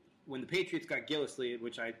 When the Patriots got Gillislee,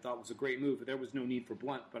 which I thought was a great move, there was no need for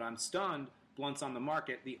Blount, but I'm stunned Blount's on the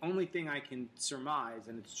market. The only thing I can surmise,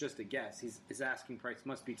 and it's just a guess, his asking price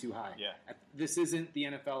must be too high. Yeah. This isn't the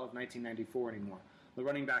NFL of 1994 anymore. The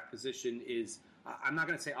running back position is, I'm not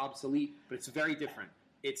going to say obsolete, but it's very different.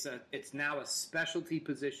 It's now a specialty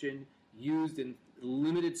position used in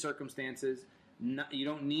limited circumstances. You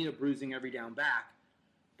don't need a bruising every down back.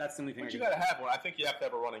 That's the only thing. But you got to have one. I think you have to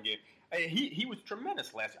have a running game. He was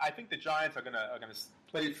tremendous last year. I think the Giants are gonna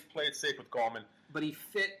play it safe with Gallman. But he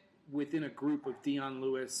fit within a group of Dion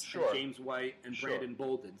Lewis, and James White, and Brandon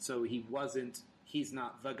Bolden. So he's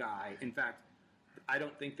not the guy. In fact, I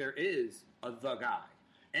don't think there is a the guy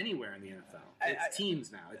anywhere in the NFL. It's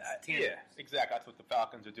teams now. It's tandems. Yeah, exactly. That's what the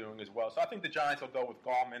Falcons are doing as well. So I think the Giants will go with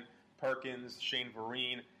Gallman, Perkins, Shane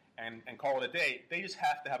Vereen, and call it a day. They just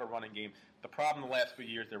have to have a running game. The problem the last few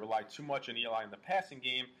years, they relied too much on Eli in the passing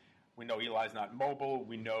game. We know Eli's not mobile.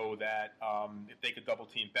 We know that if they could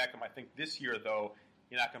double-team Beckham, I think this year, though,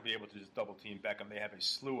 you're not going to be able to just double-team Beckham. They have a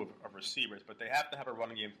slew of receivers, but they have to have a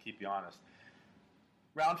running game to keep you honest.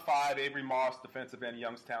 Round 5, Avery Moss, defensive end,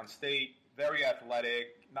 Youngstown State. Very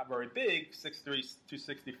athletic, not very big, 6'3",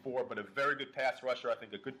 264, but a very good pass rusher. I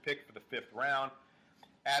think a good pick for the 5th round.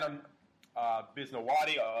 Adam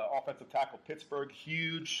Bisnawadi, offensive tackle, Pittsburgh,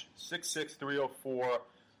 huge, 6'6", 304.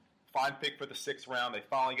 Fine pick for the 6th round. They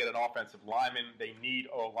finally get an offensive lineman. They need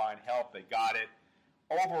O-line help. They got it.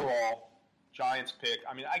 Overall, Giants pick,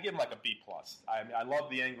 I mean, I give him like a B+. I love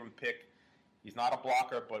the Ingram pick. He's not a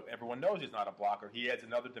blocker, but everyone knows he's not a blocker. He adds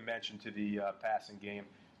another dimension to the passing game.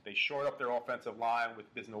 They shored up their offensive line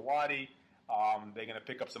with Bisnawadi. They're going to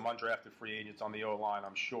pick up some undrafted free agents on the O-line,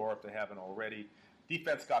 I'm sure, if they haven't already.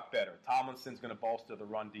 Defense got better. Tomlinson's going to bolster the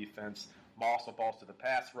run defense. Moss will bolster the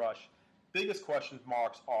pass rush. Biggest question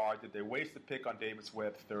marks are, did they waste the pick on Davis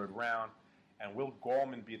Webb, 3rd round? And will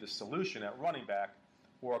Gallman be the solution at running back?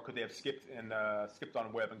 Or could they have skipped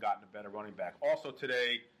on Webb and gotten a better running back? Also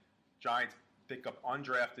today, Giants pick up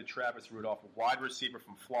undrafted Travis Rudolph, a wide receiver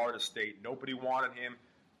from Florida State. Nobody wanted him.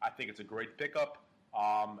 I think it's a great pickup.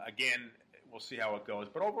 Again, we'll see how it goes.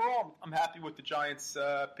 But overall, I'm happy with the Giants'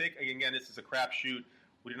 pick. Again, this is a crapshoot.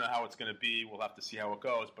 We don't know how it's going to be. We'll have to see how it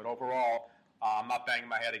goes. But overall, I'm not banging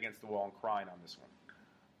my head against the wall and crying on this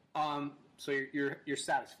one. So you're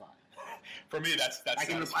satisfied. For me, that's I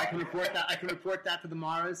can report that. I can report that to the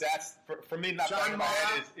Maras. That's for me. Not banging my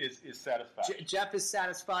head is satisfied. Jeff is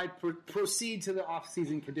satisfied. Proceed to the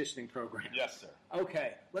off-season conditioning program. Yes, sir.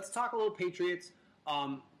 Okay, let's talk a little Patriots.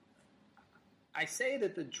 I say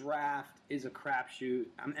that the draft is a crapshoot,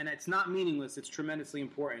 and it's not meaningless. It's tremendously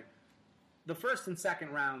important. The first and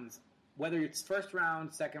second rounds, whether it's first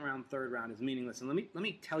round, second round, third round, is meaningless. And let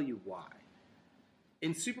me tell you why.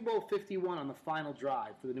 In Super Bowl 51 on the final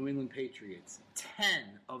drive for the New England Patriots, 10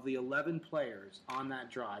 of the 11 players on that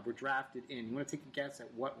drive were drafted in. You want to take a guess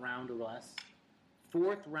at what round or less?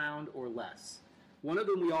 4th round or less. One of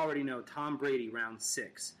them we already know, Tom Brady, round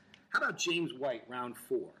 6. How about James White, round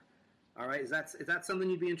 4? All right, is that something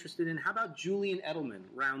you'd be interested in? How about Julian Edelman,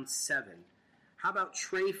 round 7? How about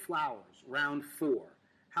Trey Flowers, round 4?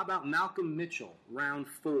 How about Malcolm Mitchell, round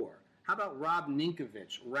 4? How about Rob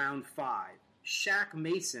Ninkovich, round 5? Shaq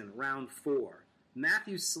Mason, round 4.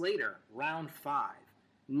 Matthew Slater, round 5.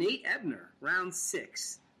 Nate Ebner, round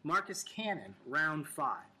 6. Marcus Cannon, round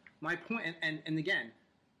 5. My point, and again,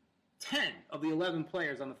 10 of the 11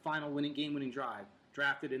 players on the final game-winning drive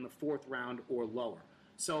drafted in the 4th round or lower.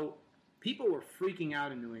 So people were freaking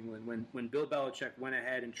out in New England when Bill Belichick went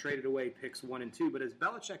ahead and traded away picks 1 and 2. But as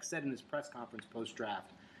Belichick said in his press conference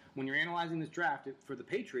post-draft, when you're analyzing this draft, for the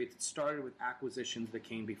Patriots, it started with acquisitions that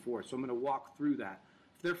came before. So I'm going to walk through that.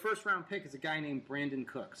 Their first-round pick is a guy named Brandon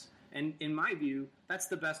Cooks. And in my view, that's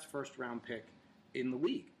the best first-round pick in the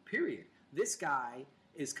league, period. This guy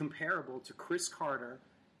is comparable to Chris Carter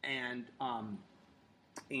and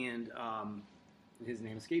his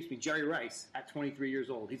name escapes me, Jerry Rice at 23 years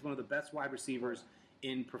old. He's one of the best wide receivers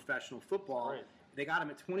in professional football. Right. They got him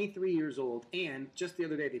at 23 years old, and just the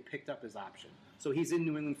other day they picked up his option. So he's in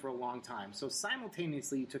New England for a long time. So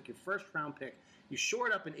simultaneously, you took your first-round pick, you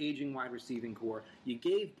shored up an aging wide receiving core, you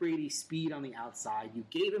gave Brady speed on the outside, you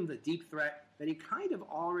gave him the deep threat that he kind of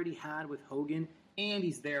already had with Hogan, and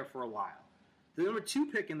he's there for a while. The number 2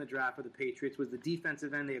 pick in the draft for the Patriots was the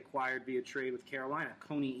defensive end they acquired via trade with Carolina,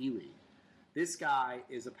 Coney Ealy. This guy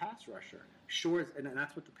is a pass rusher. And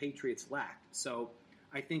that's what the Patriots lacked. So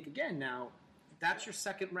I think, again, now, that's your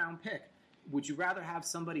second-round pick. Would you rather have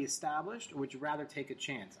somebody established, or would you rather take a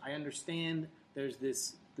chance? I understand there's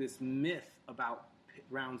this myth about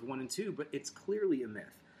rounds 1 and 2, but it's clearly a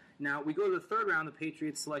myth. Now, we go to the third round. The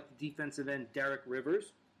Patriots select defensive end Derek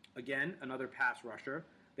Rivers. Again, another pass rusher.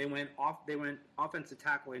 They went offensive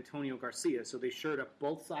tackle Antonio Garcia, so they shored up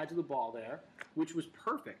both sides of the ball there, which was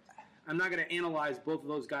perfect. I'm not going to analyze both of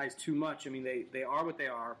those guys too much. I mean, they are what they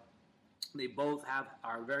are. They both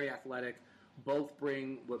are very athletic. Both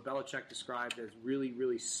bring what Belichick described as really,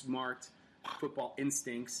 really smart football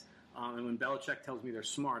instincts. And when Belichick tells me they're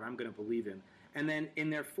smart, I'm going to believe him. And then in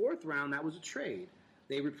their fourth round, that was a trade.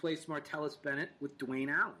 They replaced Martellus Bennett with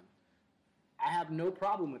Dwayne Allen. I have no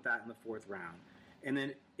problem with that in the fourth round. And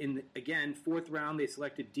then, fourth round, they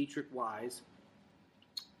selected Dietrich Wise.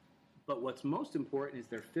 But what's most important is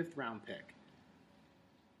their fifth-round pick,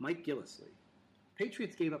 Mike Gillislee.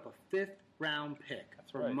 Patriots gave up a fifth-round pick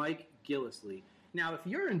for Mike Gillislee. Now, if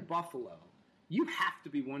you're in Buffalo, you have to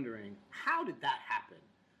be wondering, how did that happen?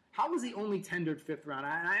 How was he only tendered fifth round?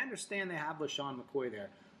 And I understand they have LaShawn McCoy there.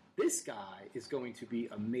 This guy is going to be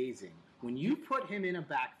amazing. When you put him in a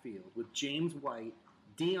backfield with James White,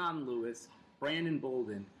 Dion Lewis, Brandon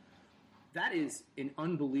Bolden, that is an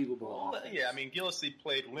unbelievable offense. Yeah, I mean, Gillislee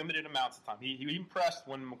played limited amounts of time. He impressed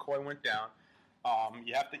when McCoy went down.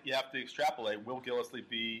 You have to extrapolate. Will Gillislee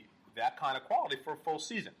be that kind of quality for a full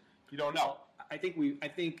season? You don't know. I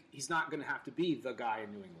think he's not going to have to be the guy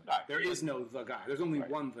in New England. Right. There is no the guy. There's only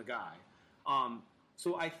one the guy.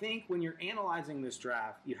 So I think when you're analyzing this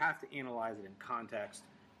draft, you have to analyze it in context.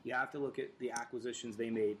 You have to look at the acquisitions they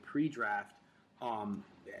made pre-draft.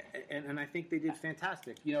 And I think they did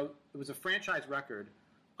fantastic. You know, it was a franchise record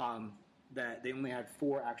that they only had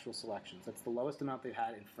 4 actual selections. That's the lowest amount they've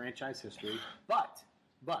had in franchise history. But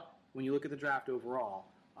when you look at the draft overall,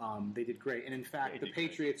 they did great. And in fact, the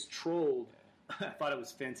Patriots trolled. I thought it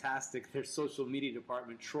was fantastic. Their social media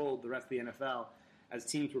department trolled the rest of the NFL as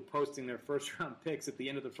teams were posting their first-round picks. At the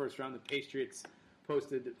end of the first round, the Patriots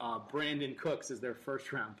posted Brandon Cooks as their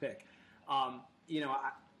first-round pick.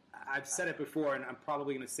 I've said it before, and I'm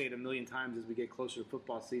probably going to say it a million times as we get closer to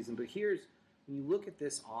football season, but when you look at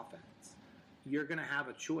this offense, you're going to have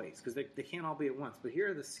a choice, because they can't all be at once. But here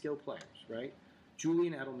are the skill players, right?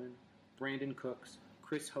 Julian Edelman, Brandon Cooks,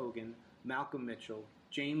 Chris Hogan, Malcolm Mitchell,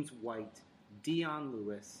 James White, Dion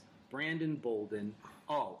Lewis, Brandon Bolden,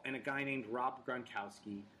 and a guy named Rob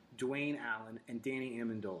Gronkowski, Dwayne Allen, and Danny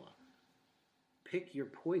Amendola. Pick your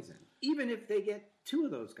poison, even if they get 2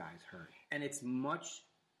 of those guys hurt. And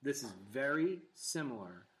this is very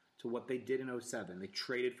similar to what they did in 2007. They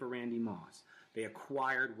traded for Randy Moss. They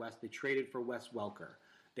traded for Wes Welker.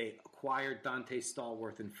 They acquired Dante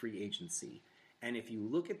Stallworth in free agency. And if you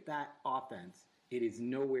look at that offense, it is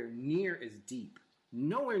nowhere near as deep,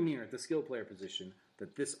 nowhere near at the skill player position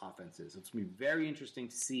that this offense is. It's going to be very interesting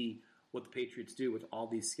to see what the Patriots do with all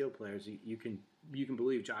these skill players. You can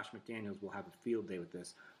believe Josh McDaniels will have a field day with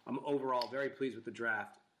this. I'm overall very pleased with the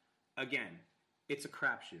draft. Again, it's a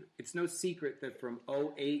crapshoot. It's no secret that from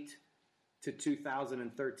 2008 to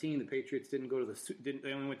 2013, the Patriots didn't go to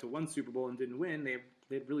they only went to 1 Super Bowl and didn't win. They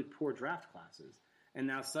had really poor draft classes. And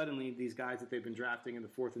now suddenly these guys that they've been drafting in the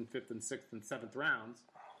 4th and 5th and 6th and 7th rounds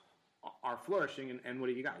are flourishing. And what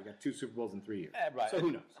do you got? You got 2 Super Bowls in 3 years. Right. So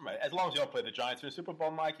who knows? Right. As long as you don't play the Giants in the Super Bowl,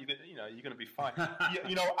 Mike, you're going to be fine.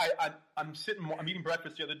 I'm eating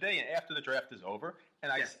breakfast the other day, and after the draft is over,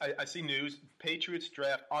 and I see news: Patriots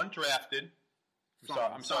draft undrafted.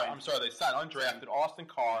 I'm sorry. They signed undrafted Austin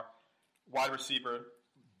Carr, wide receiver,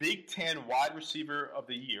 Big Ten wide receiver of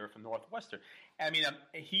the year from Northwestern. I mean,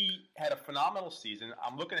 he had a phenomenal season.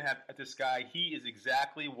 I'm looking at this guy. He is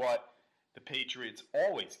exactly what the Patriots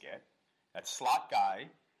always get. That slot guy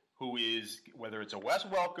who is, whether it's a Wes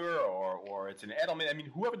Welker or it's an Edelman, I mean,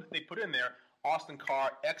 whoever they put in there, Austin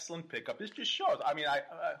Carr, excellent pickup. This just shows. I mean,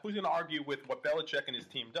 who's going to argue with what Belichick and his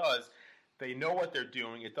team does? They know what they're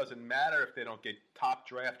doing. It doesn't matter if they don't get top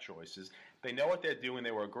draft choices. They know what they're doing. They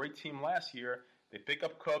were a great team last year. They pick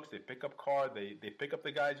up Cooks. They pick up Carr. They pick up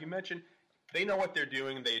the guys you mentioned. They know what they're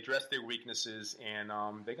doing. They address their weaknesses, and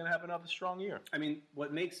they're going to have another strong year. I mean,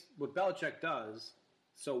 what Belichick does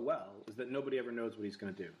so well is that nobody ever knows what he's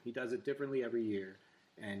going to do. He does it differently every year.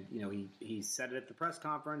 And, he said it at the press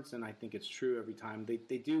conference, and I think it's true every time.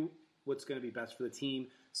 They do what's going to be best for the team.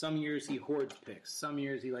 Some years he hoards picks. Some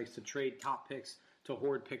years he likes to trade top picks to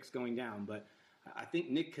hoard picks going down. But I think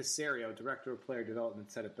Nick Caserio, Director of Player Development,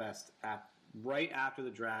 said it best. Right after the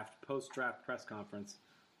draft, post-draft press conference,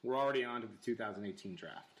 we're already on to the 2018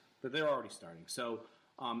 draft. But they're already starting. So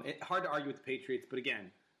it's hard to argue with the Patriots. But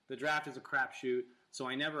again, the draft is a crapshoot. So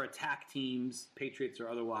I never attack teams, Patriots or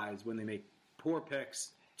otherwise, when they make poor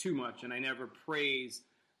picks too much. And I never praise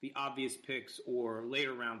the obvious picks or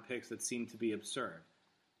later round picks that seem to be absurd.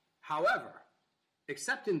 However,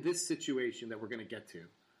 except in this situation that we're going to get to, I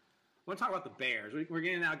want to talk about the Bears. We're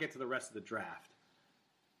going to now get to the rest of the draft.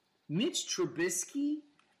 Mitch Trubisky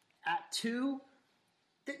at 2,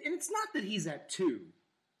 and it's not that he's at 2.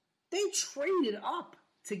 They traded up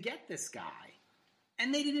to get this guy,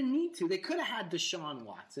 and they didn't need to. They could have had Deshaun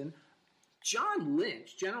Watson. John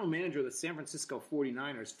Lynch, general manager of the San Francisco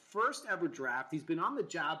 49ers, first ever draft. He's been on the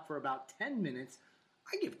job for about 10 minutes.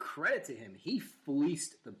 I give credit to him. He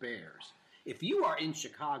fleeced the Bears. If you are in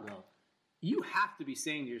Chicago, you have to be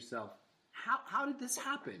saying to yourself, how did this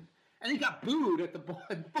happen? And he got booed at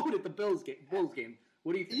the Bulls game.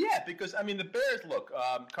 What do you think? Yeah, because, the Bears, look,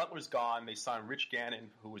 Cutler's gone. They signed Rich Gannon,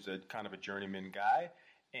 who was a kind of a journeyman guy.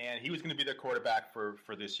 And he was going to be their quarterback for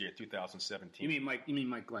this year, 2017. You mean Mike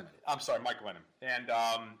Glennon? I'm sorry, Mike Glennon. And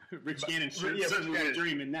Rich Gannon certainly a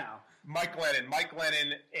journeyman now. Mike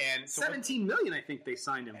Glennon, and so $17 million, I think they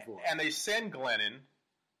signed him for. And they send Glennon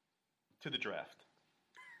to the draft,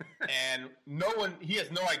 and he has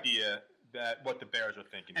no idea what the Bears are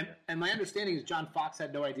thinking. And my understanding is John Fox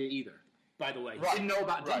had no idea either. By the way, right. didn't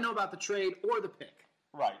know about the trade or the pick.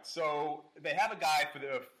 Right, so they have a guy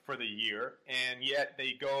for the year, and yet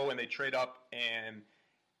they go and they trade up and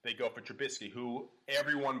they go for Trubisky, who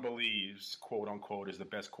everyone believes, quote unquote, is the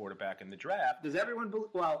best quarterback in the draft. Does everyone believe?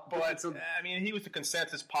 Well, but he was the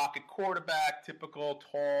consensus pocket quarterback, typical,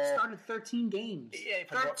 tall. Started 13 games. Yeah,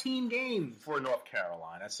 13 games for North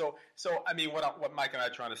Carolina. So what Mike and I are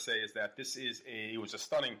trying to say is that it was a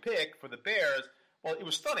stunning pick for the Bears. Well, it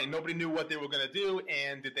was stunning. Nobody knew what they were going to do,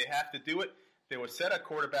 and did they have to do it? They were set at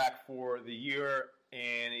quarterback for the year,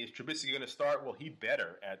 and is Trubisky going to start? Well, he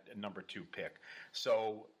better at number 2 pick.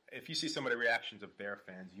 So if you see some of the reactions of Bear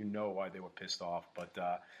fans, you know why they were pissed off. But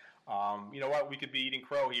you know what? We could be eating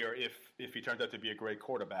crow here if he turns out to be a great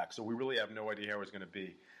quarterback. So we really have no idea how it's going to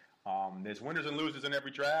be. There's winners and losers in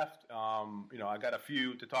every draft. I got a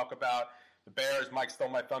few to talk about. The Bears, Mike stole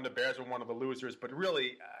my thunder. Bears were one of the losers. But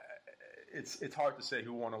really, it's hard to say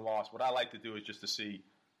who won and lost. What I like to do is just to see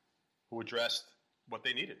who addressed what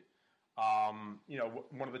they needed.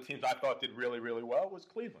 One of the teams I thought did really, really well was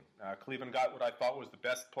Cleveland. Cleveland got what I thought was the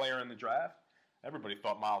best player in the draft. Everybody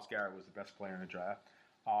thought Myles Garrett was the best player in the draft.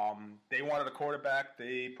 They wanted a quarterback.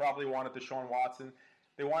 They probably wanted Deshaun Watson.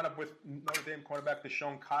 They wound up with Notre Dame quarterback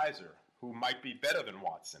Deshaun Kaiser, who might be better than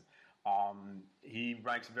Watson. He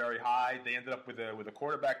ranks very high. They ended up with a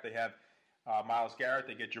quarterback. They have Myles Garrett.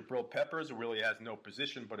 They get Jabril Peppers, who really has no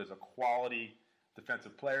position but is a quality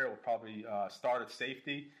defensive player. Will probably start at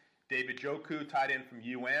safety. David Njoku, tight end from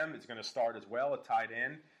UM, is going to start as well at tight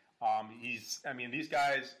end. These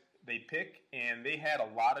guys, they pick, and they had a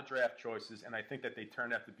lot of draft choices, and I think that they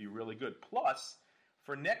turned out to be really good. Plus,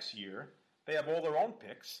 for next year, they have all their own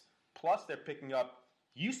picks. Plus, they're picking up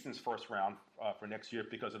Houston's first round for next year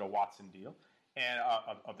because of the Watson deal and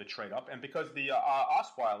of the trade up. And because the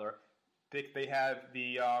Osweiler pick, they have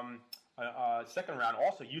the second round,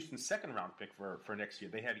 also Houston's second round pick for next year.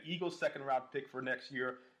 They have Eagles' second round pick for next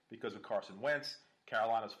year because of Carson Wentz.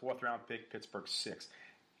 Carolina's fourth round pick, Pittsburgh's sixth.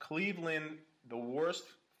 Cleveland, the worst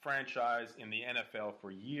franchise in the NFL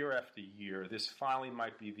for year after year. This finally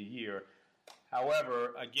might be the year.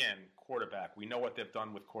 However, again, quarterback. We know what they've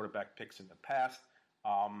done with quarterback picks in the past.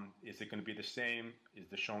 Is it going to be the same? Is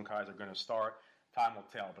Deshaun Kaiser going to start? Time will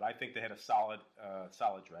tell. But I think they had a solid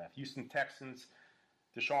draft. Houston Texans,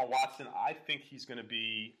 Deshaun Watson, I think he's going to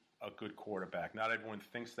be a good quarterback. Not everyone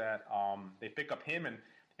thinks that. They pick up him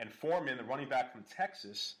and Foreman, the running back from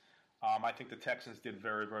Texas. I think the Texans did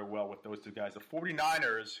very, very well with those two guys. The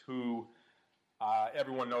 49ers, who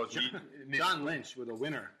everyone knows. John Lynch was a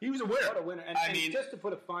winner. He was a winner. What a winner. And just to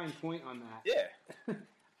put a fine point on that. Yeah.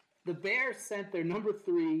 The Bears sent their number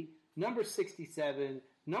 3, number 67,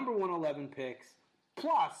 number 111 picks,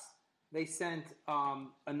 plus they sent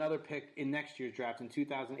another pick in next year's draft in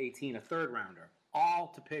 2018, a third rounder,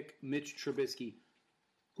 all to pick Mitch Trubisky,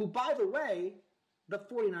 who, by the way, the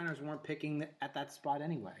 49ers weren't picking at that spot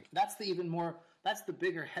anyway. That's the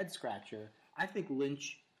bigger head scratcher. I think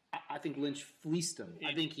Lynch fleeced him.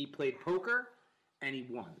 I think he played poker and he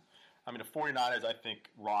won. I mean, the 49ers, I think,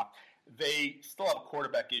 rocked. They still have a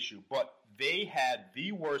quarterback issue, but they had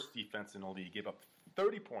the worst defense in the league, gave up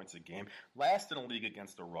 30 points a game, last in the league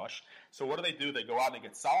against the rush. So what do? They go out and they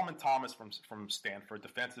get Solomon Thomas from Stanford,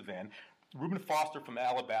 defensive end, Reuben Foster from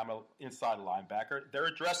Alabama, inside linebacker. They're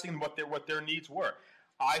addressing what their needs were.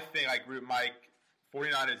 I think I agree with Mike.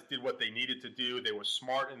 49ers did what they needed to do. They were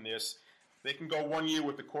smart in this. They can go 1 year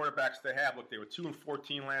with the quarterbacks they have. Look, they were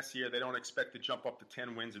 2-14 last year. They don't expect to jump up to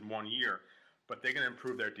 10 wins in 1 year, but they're going to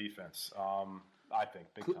improve their defense, I think,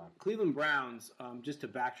 big time. Cleveland Browns, just to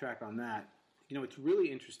backtrack on that, it's really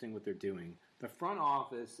interesting what they're doing. The front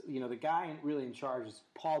office, the guy really in charge is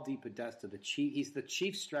Paul DePodesta, the chief. He's the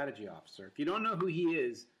chief strategy officer. If you don't know who he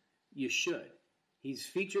is, you should. He's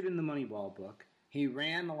featured in the Moneyball book. He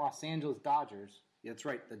ran the Los Angeles Dodgers. That's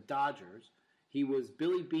right, the Dodgers. He was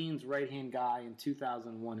Billy Beane's right-hand guy in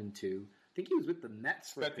 2001 and 2. I think he was with the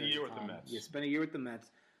Mets for a period of time. Spent a year with the Mets. Yeah, spent a year with the Mets.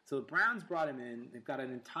 So the Browns brought him in. They've got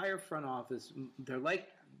an entire front office. They're like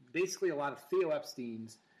basically a lot of Theo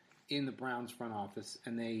Epsteins in the Browns front office,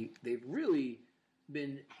 and they've really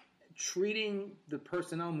been treating the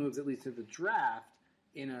personnel moves, at least at the draft,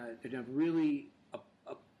 in a really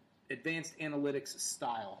advanced analytics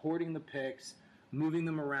style, hoarding the picks, moving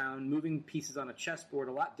them around, moving pieces on a chessboard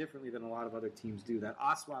a lot differently than a lot of other teams do. That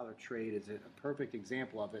Osweiler trade is a perfect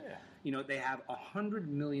example of it. Yeah. They have $100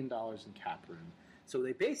 million in cap room. So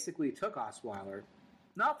they basically took Osweiler,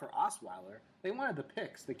 not for Osweiler. They wanted the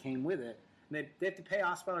picks that came with it. And they have to pay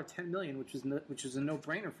Osweiler $10 million, which is a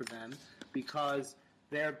no-brainer for them because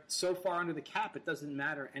they're so far under the cap, it doesn't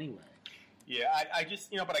matter anyway. Yeah, I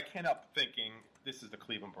just, but I can't help thinking this is the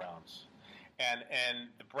Cleveland Browns. And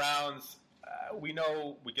the Browns... we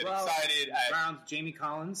know we get excited. Browns, Jamie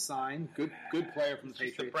Collins signed. Good player from the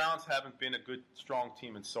Patriots. The Browns haven't been a good, strong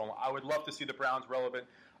team in so long. I would love to see the Browns relevant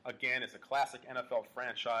again. It's a classic NFL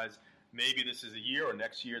franchise. Maybe this is a year or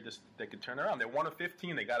next year they could turn around. They're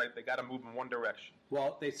 1-15. They got to move in one direction.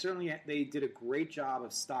 Well, they did a great job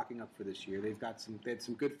of stocking up for this year. They had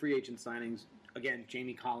some good free agent signings. Again,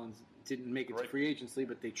 Jamie Collins didn't make it to free agency,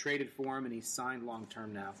 but they traded for him and he's signed long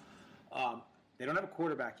term now. They don't have a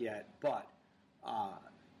quarterback yet, but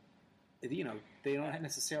they don't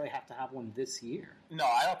necessarily have to have one this year. No,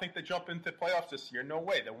 I don't think they jump into playoffs this year. No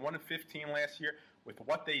way. They won 1-15 last year. With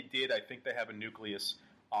what they did, I think they have a nucleus.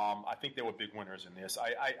 I think they were big winners in this.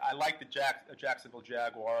 I like the Jacksonville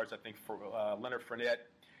Jaguars. I think for Leonard Fournette,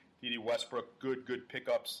 D.D. Westbrook, good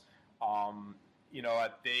pickups.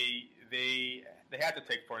 They had to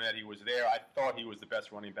take Fournette. He was there. I thought he was the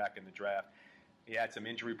best running back in the draft. He had some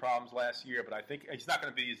injury problems last year, but I think he's not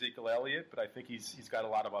going to be Ezekiel Elliott, but I think he's got a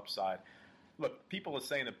lot of upside. Look, people are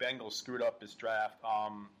saying the Bengals screwed up this draft.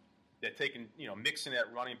 They're taking, Mixon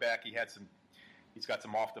at running back. He's got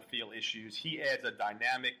some off-the-field issues. He adds a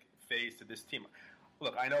dynamic phase to this team.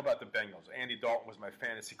 Look, I know about the Bengals. Andy Dalton was my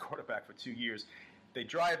fantasy quarterback for 2 years. They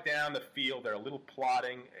drive down the field. They're a little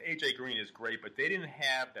plodding. A.J. Green is great, but they didn't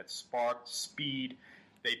have that spark, speed.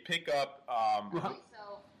 They pick up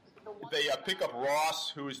pick up Ross,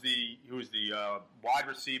 who's the wide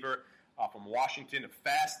receiver from Washington, the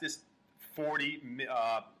fastest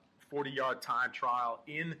 40-yard time trial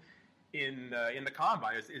in the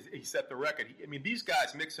combine. He set the record. These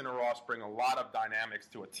guys, Mixon and Ross, bring a lot of dynamics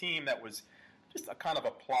to a team that was just a kind of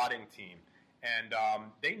a plodding team, and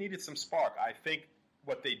they needed some spark. I think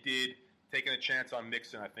what they did, taking a chance on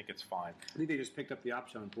Mixon, I think it's fine. I think they just picked up the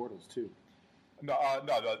option on Bortles too. No,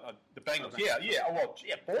 the Bengals.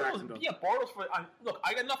 Bortles. Look,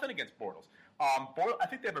 I got nothing against Bortles. I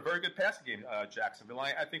think they have a very good passing game, Jacksonville.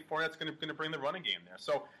 I think Fournette's going to bring the running game there.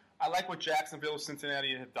 So I like what Jacksonville,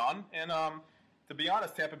 Cincinnati have done. And to be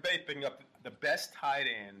honest, Tampa Bay picking up the best tight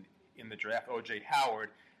end in the draft, O.J. Howard,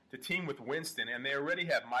 to team with Winston, and they already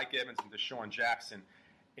have Mike Evans and Deshaun Jackson,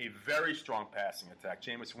 a very strong passing attack.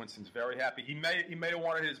 Jameis Winston's very happy. He may have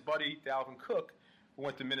wanted his buddy Dalvin Cook, who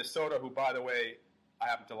went to Minnesota, who, by the way, I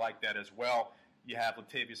happen to like that as well. You have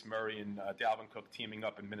Latavius Murray and Dalvin Cook teaming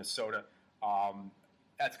up in Minnesota.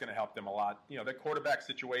 That's going to help them a lot. Their quarterback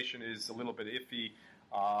situation is a little bit iffy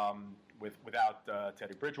without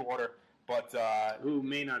Teddy Bridgewater, but who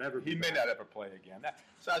may not ever play again.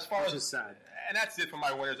 So as far as sad. And that's it for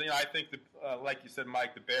my winners. I think like you said,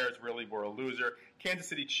 Mike, the Bears really were a loser. Kansas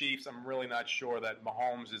City Chiefs, I'm really not sure that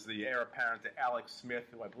Mahomes is the heir apparent to Alex Smith,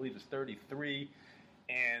 who I believe is 33.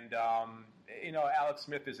 And Alex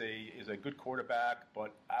Smith is a good quarterback,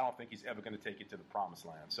 but I don't think he's ever going to take you to the promised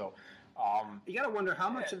land. So you got to wonder how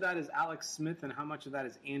much of that is Alex Smith and how much of that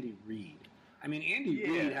is Andy Reid. I mean, Andy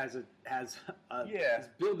Reid is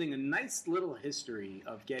building a nice little history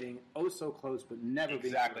of getting so close, but never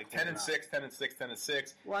being exactly 10-6, 10-6,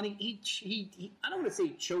 10-6. Well, I mean, he I don't want to say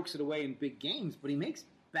he chokes it away in big games, but he makes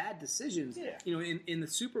bad decisions. Yeah. You know, in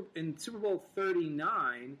Super Bowl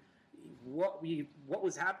 39, what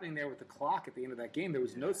was happening there with the clock at the end of that game? There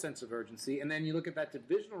was no sense of urgency. And then you look at that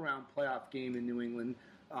divisional round playoff game in New England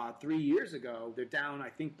 3 years ago. They're down, I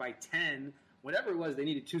think, by 10. Whatever it was, they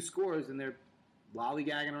needed 2 scores, and they're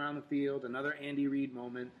lollygagging around the field. Another Andy Reid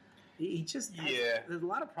moment. He just there's a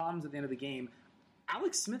lot of problems at the end of the game.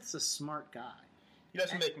 Alex Smith's a smart guy. He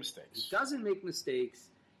doesn't make mistakes. He doesn't make mistakes.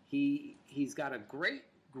 He's got a great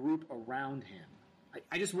group around him.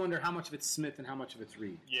 I just wonder how much of it's Smith and how much of it's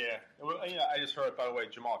Reid. Yeah. Well, I just heard, by the way,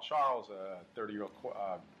 Jamal Charles, a 30-year-old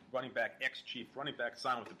running back, ex-chief running back,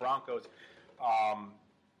 signed with the Broncos.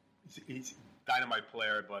 He's a dynamite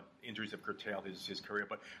player, but injuries have curtailed his career.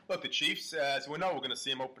 But look, the Chiefs, as we know, we're going to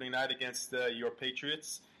see him opening night against your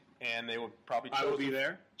Patriots, and they will probably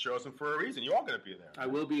chosen for a reason. You are going to be there. I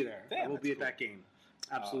will be there. Damn, I will be at that game.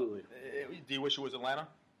 Absolutely. Do you wish it was Atlanta?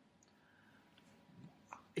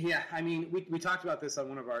 Yeah, I mean, we talked about this on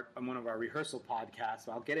one of our rehearsal podcasts.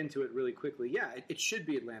 So I'll get into it really quickly. Yeah, it should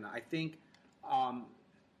be Atlanta. I think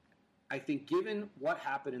given what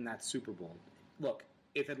happened in that Super Bowl, look,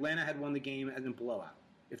 if Atlanta had won the game in a blowout,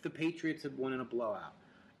 if the Patriots had won in a blowout,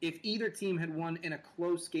 if either team had won in a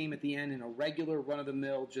close game at the end, in a regular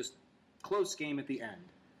run-of-the-mill, just close game at the end,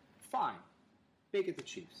 fine. Make it the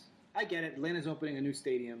Chiefs. I get it. Atlanta's opening a new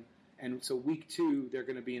stadium, and so week 2, they're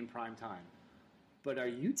going to be in prime time. But are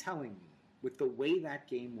you telling me, with the way that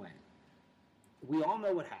game went, we all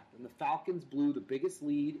know what happened. The Falcons blew the biggest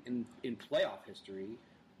lead in playoff history,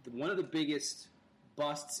 one of the biggest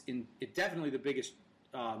busts definitely the biggest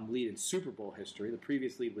lead in Super Bowl history. The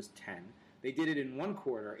previous lead was 10. They did it in one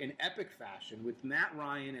quarter in epic fashion with Matt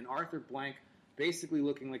Ryan and Arthur Blank basically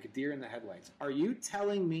looking like a deer in the headlights. Are you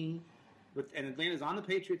telling me, and Atlanta's on the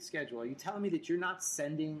Patriots schedule, are you telling me that you're not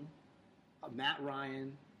sending Matt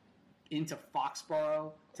Ryan into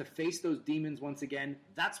Foxborough to face those demons once again?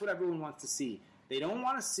 That's what everyone wants to see. They don't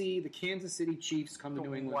want to see the Kansas City Chiefs come to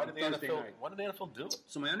New England on Thursday night. Why did the NFL do it?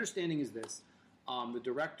 So my understanding is this. The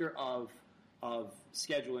director of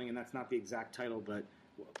scheduling, and that's not the exact title, but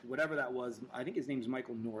whatever that was, I think his name's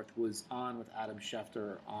Michael North, was on with Adam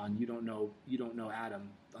Schefter on You Don't Know Adam,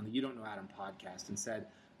 on the You Don't Know Adam podcast, and said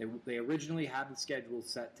they originally had the schedule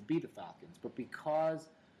set to be the Falcons, but because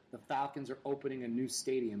the Falcons are opening a new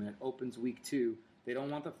stadium and it opens week 2, they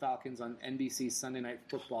don't want the Falcons on NBC Sunday Night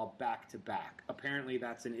Football back-to-back. Apparently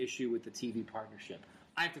that's an issue with the TV partnership.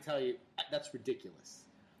 I have to tell you, that's ridiculous.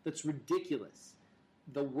 That's ridiculous.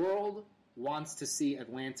 The world wants to see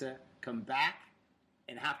Atlanta come back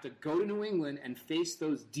and have to go to New England and face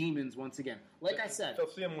those demons once again. Like I said, they'll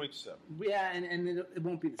see them week 7. Yeah, and it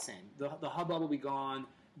won't be the same. The hubbub will be gone.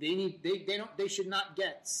 They should not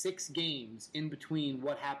get 6 games in between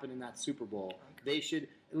what happened in that Super Bowl. Okay. They should,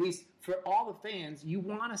 at least for all the fans, you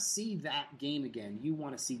want to see that game again. You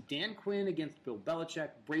want to see Dan Quinn against Bill Belichick,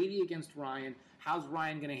 Brady against Ryan. How's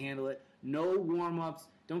Ryan going to handle it? No warm-ups.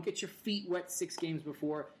 Don't get your feet wet 6 games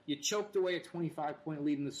before. You choked away a 25-point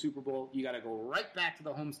lead in the Super Bowl. You got to go right back to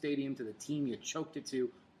the home stadium, to the team you choked it to.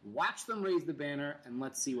 Watch them raise the banner, and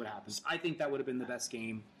let's see what happens. I think that would have been the best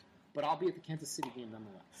game. But I'll be at the Kansas City game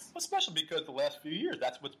nonetheless. Well, especially because the last few years,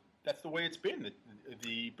 that's the way it's been.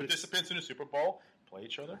 The participants in the Super Bowl play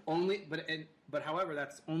each other. But however,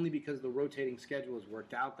 that's only because the rotating schedule has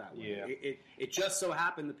worked out that way. Yeah. It just so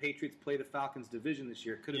happened the Patriots play the Falcons division this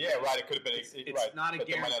year. It could have right. It could have been. It's not a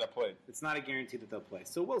guarantee. They might not have played. It's not a guarantee that they'll play.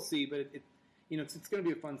 So we'll see. But it's going to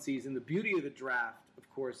be a fun season. The beauty of the draft, of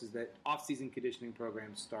course, is that off-season conditioning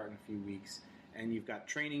programs start in a few weeks, and you've got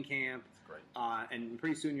training camp. And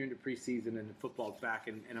pretty soon you're into preseason and football's back,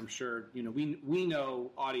 and I'm sure we know,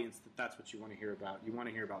 audience, that's what you want to hear about. You want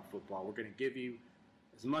to hear about football. We're going to give you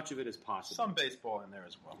as much of it as possible. Some baseball in there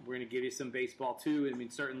as well. We're going to give you some baseball too. I mean,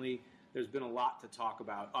 certainly there's been a lot to talk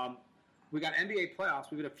about. We got NBA playoffs.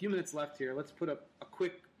 We've got a few minutes left here. Let's put a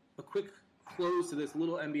quick close to this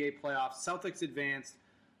little NBA playoffs. Celtics advanced.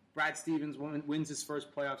 Brad Stevens wins his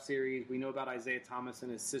first playoff series. We know about Isaiah Thomas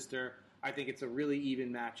and his sister. I think it's a really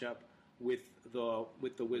even matchup with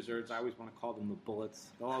the Wizards. I always want to call them the Bullets.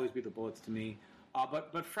 They'll always be the Bullets to me.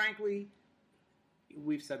 But frankly,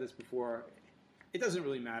 we've said this before, it doesn't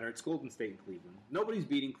really matter. It's Golden State and Cleveland. Nobody's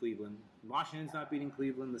beating Cleveland. Washington's not beating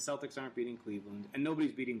Cleveland. The Celtics aren't beating Cleveland. And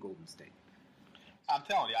nobody's beating Golden State. I'm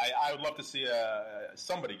telling you, I would love to see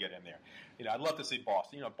somebody get in there. I'd love to see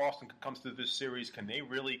Boston. Boston comes to this series. Can they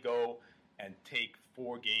really go and take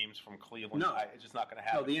 4 games from Cleveland. No. It's just not going to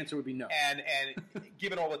happen. No, the answer would be no. And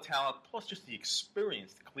given all the talent, plus just the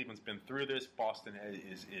experience, Cleveland's been through this. Boston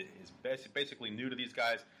is basically new to these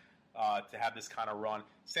guys to have this kind of run.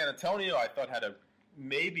 San Antonio, I thought, had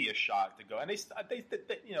maybe a shot to go, and they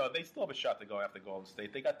still have a shot to go after Golden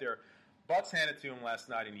State. They got their butts handed to them last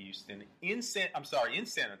night in Houston. In San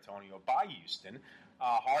Antonio by Houston.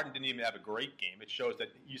 Harden didn't even have a great game. It shows that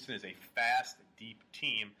Houston is a fast, deep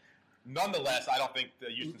team. Nonetheless, I don't think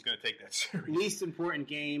Houston's going to take that series. Least important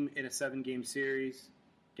game in a 7-game series,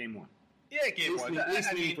 Game 1. Yeah, Game 1.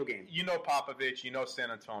 Least meaningful game. You know Popovich. You know San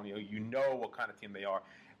Antonio. You know what kind of team they are.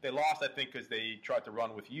 They lost, I think, because they tried to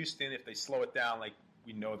run with Houston. If they slow it down like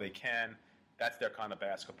we know they can, that's their kind of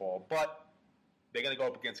basketball. But they're going to go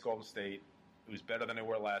up against Golden State, who's better than they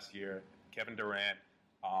were last year. Kevin Durant.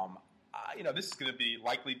 This is going to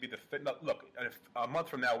likely be the fit. Look, a month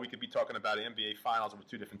from now, we could be talking about NBA Finals with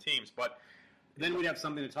 2 different teams, but then we'd have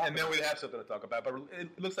something to talk about. And then we'd have something to talk about. But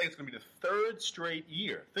it looks like it's going to be the 3rd straight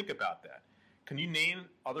year. Think about that. Can you name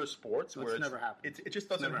other sports where never happened? It just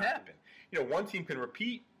doesn't happen. One team can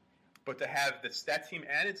repeat, but to have that team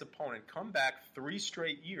and its opponent come back 3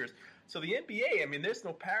 straight years. So the NBA, there's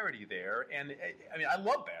no parity there. And I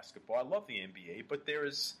love basketball. I love the NBA, but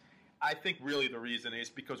I think really the reason is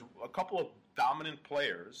because a couple of dominant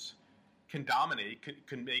players can dominate,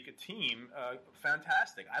 can make a team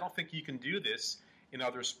fantastic. I don't think you can do this in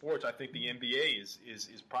other sports. I think the NBA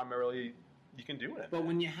is primarily you can do it. But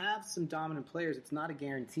when you have some dominant players, it's not a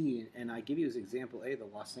guarantee. And I give you as example A, the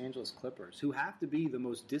Los Angeles Clippers, who have to be the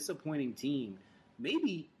most disappointing team,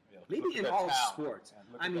 maybe in all of sports.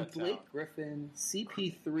 Blake Griffin,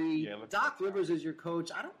 CP3, Doc Rivers is your coach.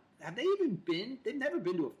 Have they even been? They've never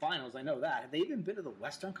been to a finals. I know that. Have they even been to the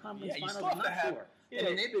Western Conference Finals? I'm not sure. Yeah.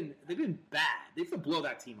 They've been bad. They have to blow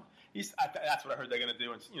that team up. That's what I heard they're going to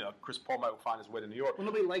do. And Chris Paul might find his way to New York. Well,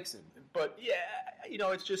 nobody likes him. But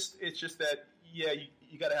it's just that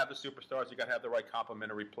you got to have the superstars. You got to have the right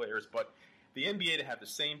complementary players. But the NBA to have the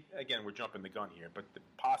same. Again, we're jumping the gun here, but to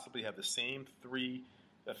possibly have the same 3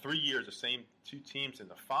 years, the same 2 teams in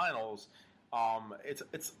the finals.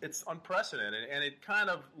 It's unprecedented, and it kind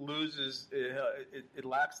of loses. It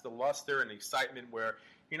lacks the luster and excitement where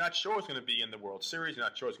you're not sure it's going to be in the World Series. You're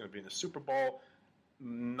not sure it's going to be in the Super Bowl.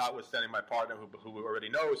 Notwithstanding my partner, who already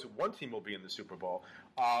knows one team will be in the Super Bowl.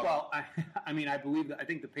 I believe that. I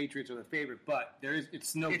think the Patriots are the favorite, but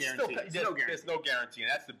it's no guarantee. There's no guarantee,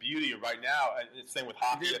 and that's the beauty of right now. And it's the same with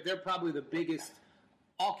hockey. They're probably the biggest.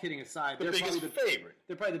 All kidding aside, they're probably the favorite.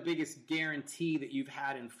 They're probably the biggest guarantee that you've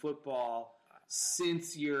had in football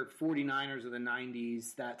since your 49ers of the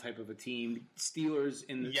 90s, that type of a team. Steelers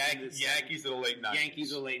in the Yankees of the late 90s.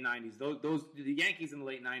 Yankees of the late 90s. The Yankees in the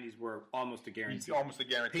late 90s were almost a guarantee. Almost a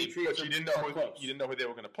guarantee. Patriots but you didn't know who they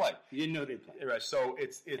were going to play. You didn't know they'd play. Right. So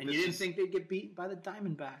and you didn't think they'd get beaten by the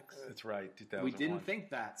Diamondbacks. That's right. 2001. We didn't think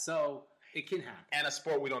that. So it can happen. And a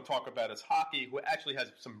sport we don't talk about is hockey, who actually has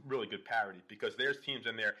some really good parity because there's teams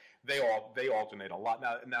in there. They alternate a lot.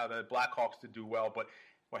 Now the Blackhawks did do well, but.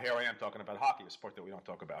 Well, here I am talking about hockey, a sport that we don't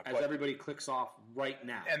talk about. As everybody clicks off right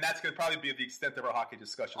now. And that's going to probably be the extent of our hockey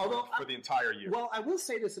discussion for the entire year. Well, I will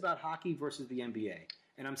say this about hockey versus the NBA,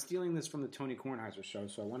 and I'm stealing this from the Tony Kornheiser show,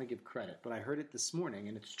 so I want to give credit, but I heard it this morning,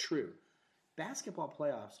 and it's true. Basketball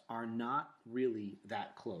playoffs are not really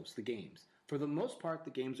that close, the games. For the most part,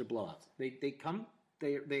 the games are blowouts. They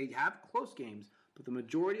have close games, but the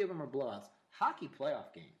majority of them are blowouts. Hockey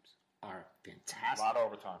playoff games are fantastic. A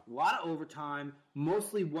lot of overtime.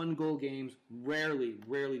 Mostly 1-goal games. Rarely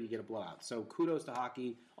do you get a blowout. So kudos to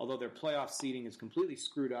hockey, although their playoff seeding is completely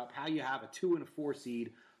screwed up. How you have a 2 and a 4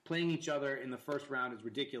 seed playing each other in the first round is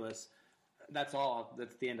ridiculous. That's all.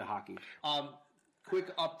 That's the end of hockey.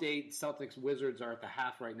 Quick update. Celtics-Wizards are at the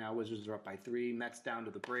half right now. Wizards are up by 3. Mets down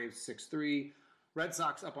to the Braves 6-3. Red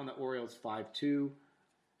Sox up on the Orioles 5-2.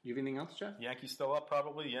 You have anything else, Jeff? Yankees still up,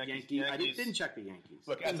 probably. Yankees. I didn't check the Yankees.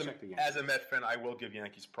 Look, as a Met fan, I will give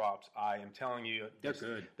Yankees props. I am telling you, they're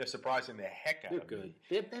good. They're surprising the heck out of me.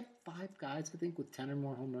 They're good. They have 5 guys, I think, with 10 or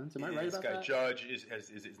more home runs. Am I right about that? This guy Judge is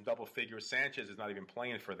in double figures. Sanchez is not even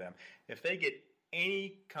playing for them. If they get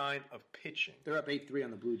any kind of pitching, they're up 8-3 on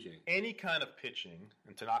the Blue Jays. Any kind of pitching,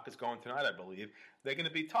 and Tanaka's going tonight, I believe. They're going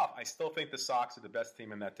to be tough. I still think the Sox are the best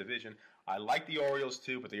team in that division. I like the Orioles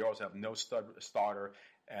too, but the Orioles have no starter.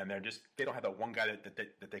 And they don't have that one guy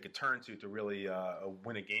that they could turn to really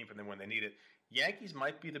win a game for them when they need it. Yankees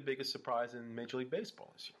might be the biggest surprise in Major League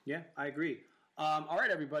Baseball this year. Yeah, I agree. All right,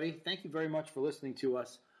 everybody. Thank you very much for listening to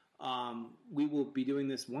us. We will be doing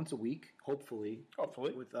this once a week, hopefully.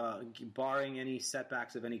 Hopefully. With barring any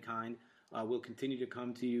setbacks of any kind. We'll continue to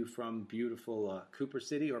come to you from beautiful Cooper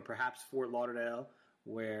City or perhaps Fort Lauderdale,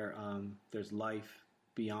 where there's life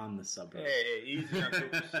beyond the suburbs. Hey, easy on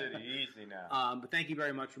Cooper City, easy now. But thank you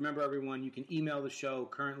very much. Remember, everyone, you can email the show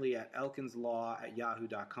currently at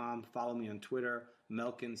elkinslaw@yahoo.com. Follow me on Twitter,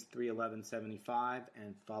 Melkins31175,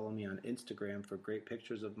 and follow me on Instagram for great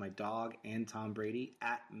pictures of my dog and Tom Brady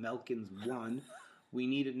at Melkins1. We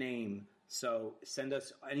need a name. So send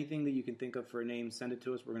us anything that you can think of for a name. Send it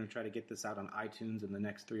to us. We're going to try to get this out on iTunes in the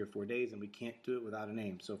next 3 or 4 days, and we can't do it without a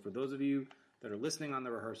name. So for those of you that are listening on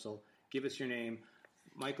the rehearsal, give us your name.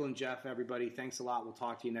 Michael and Jeff, everybody, thanks a lot. We'll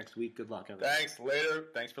talk to you next week. Good luck, everybody. Thanks. Later.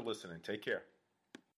 Thanks for listening. Take care.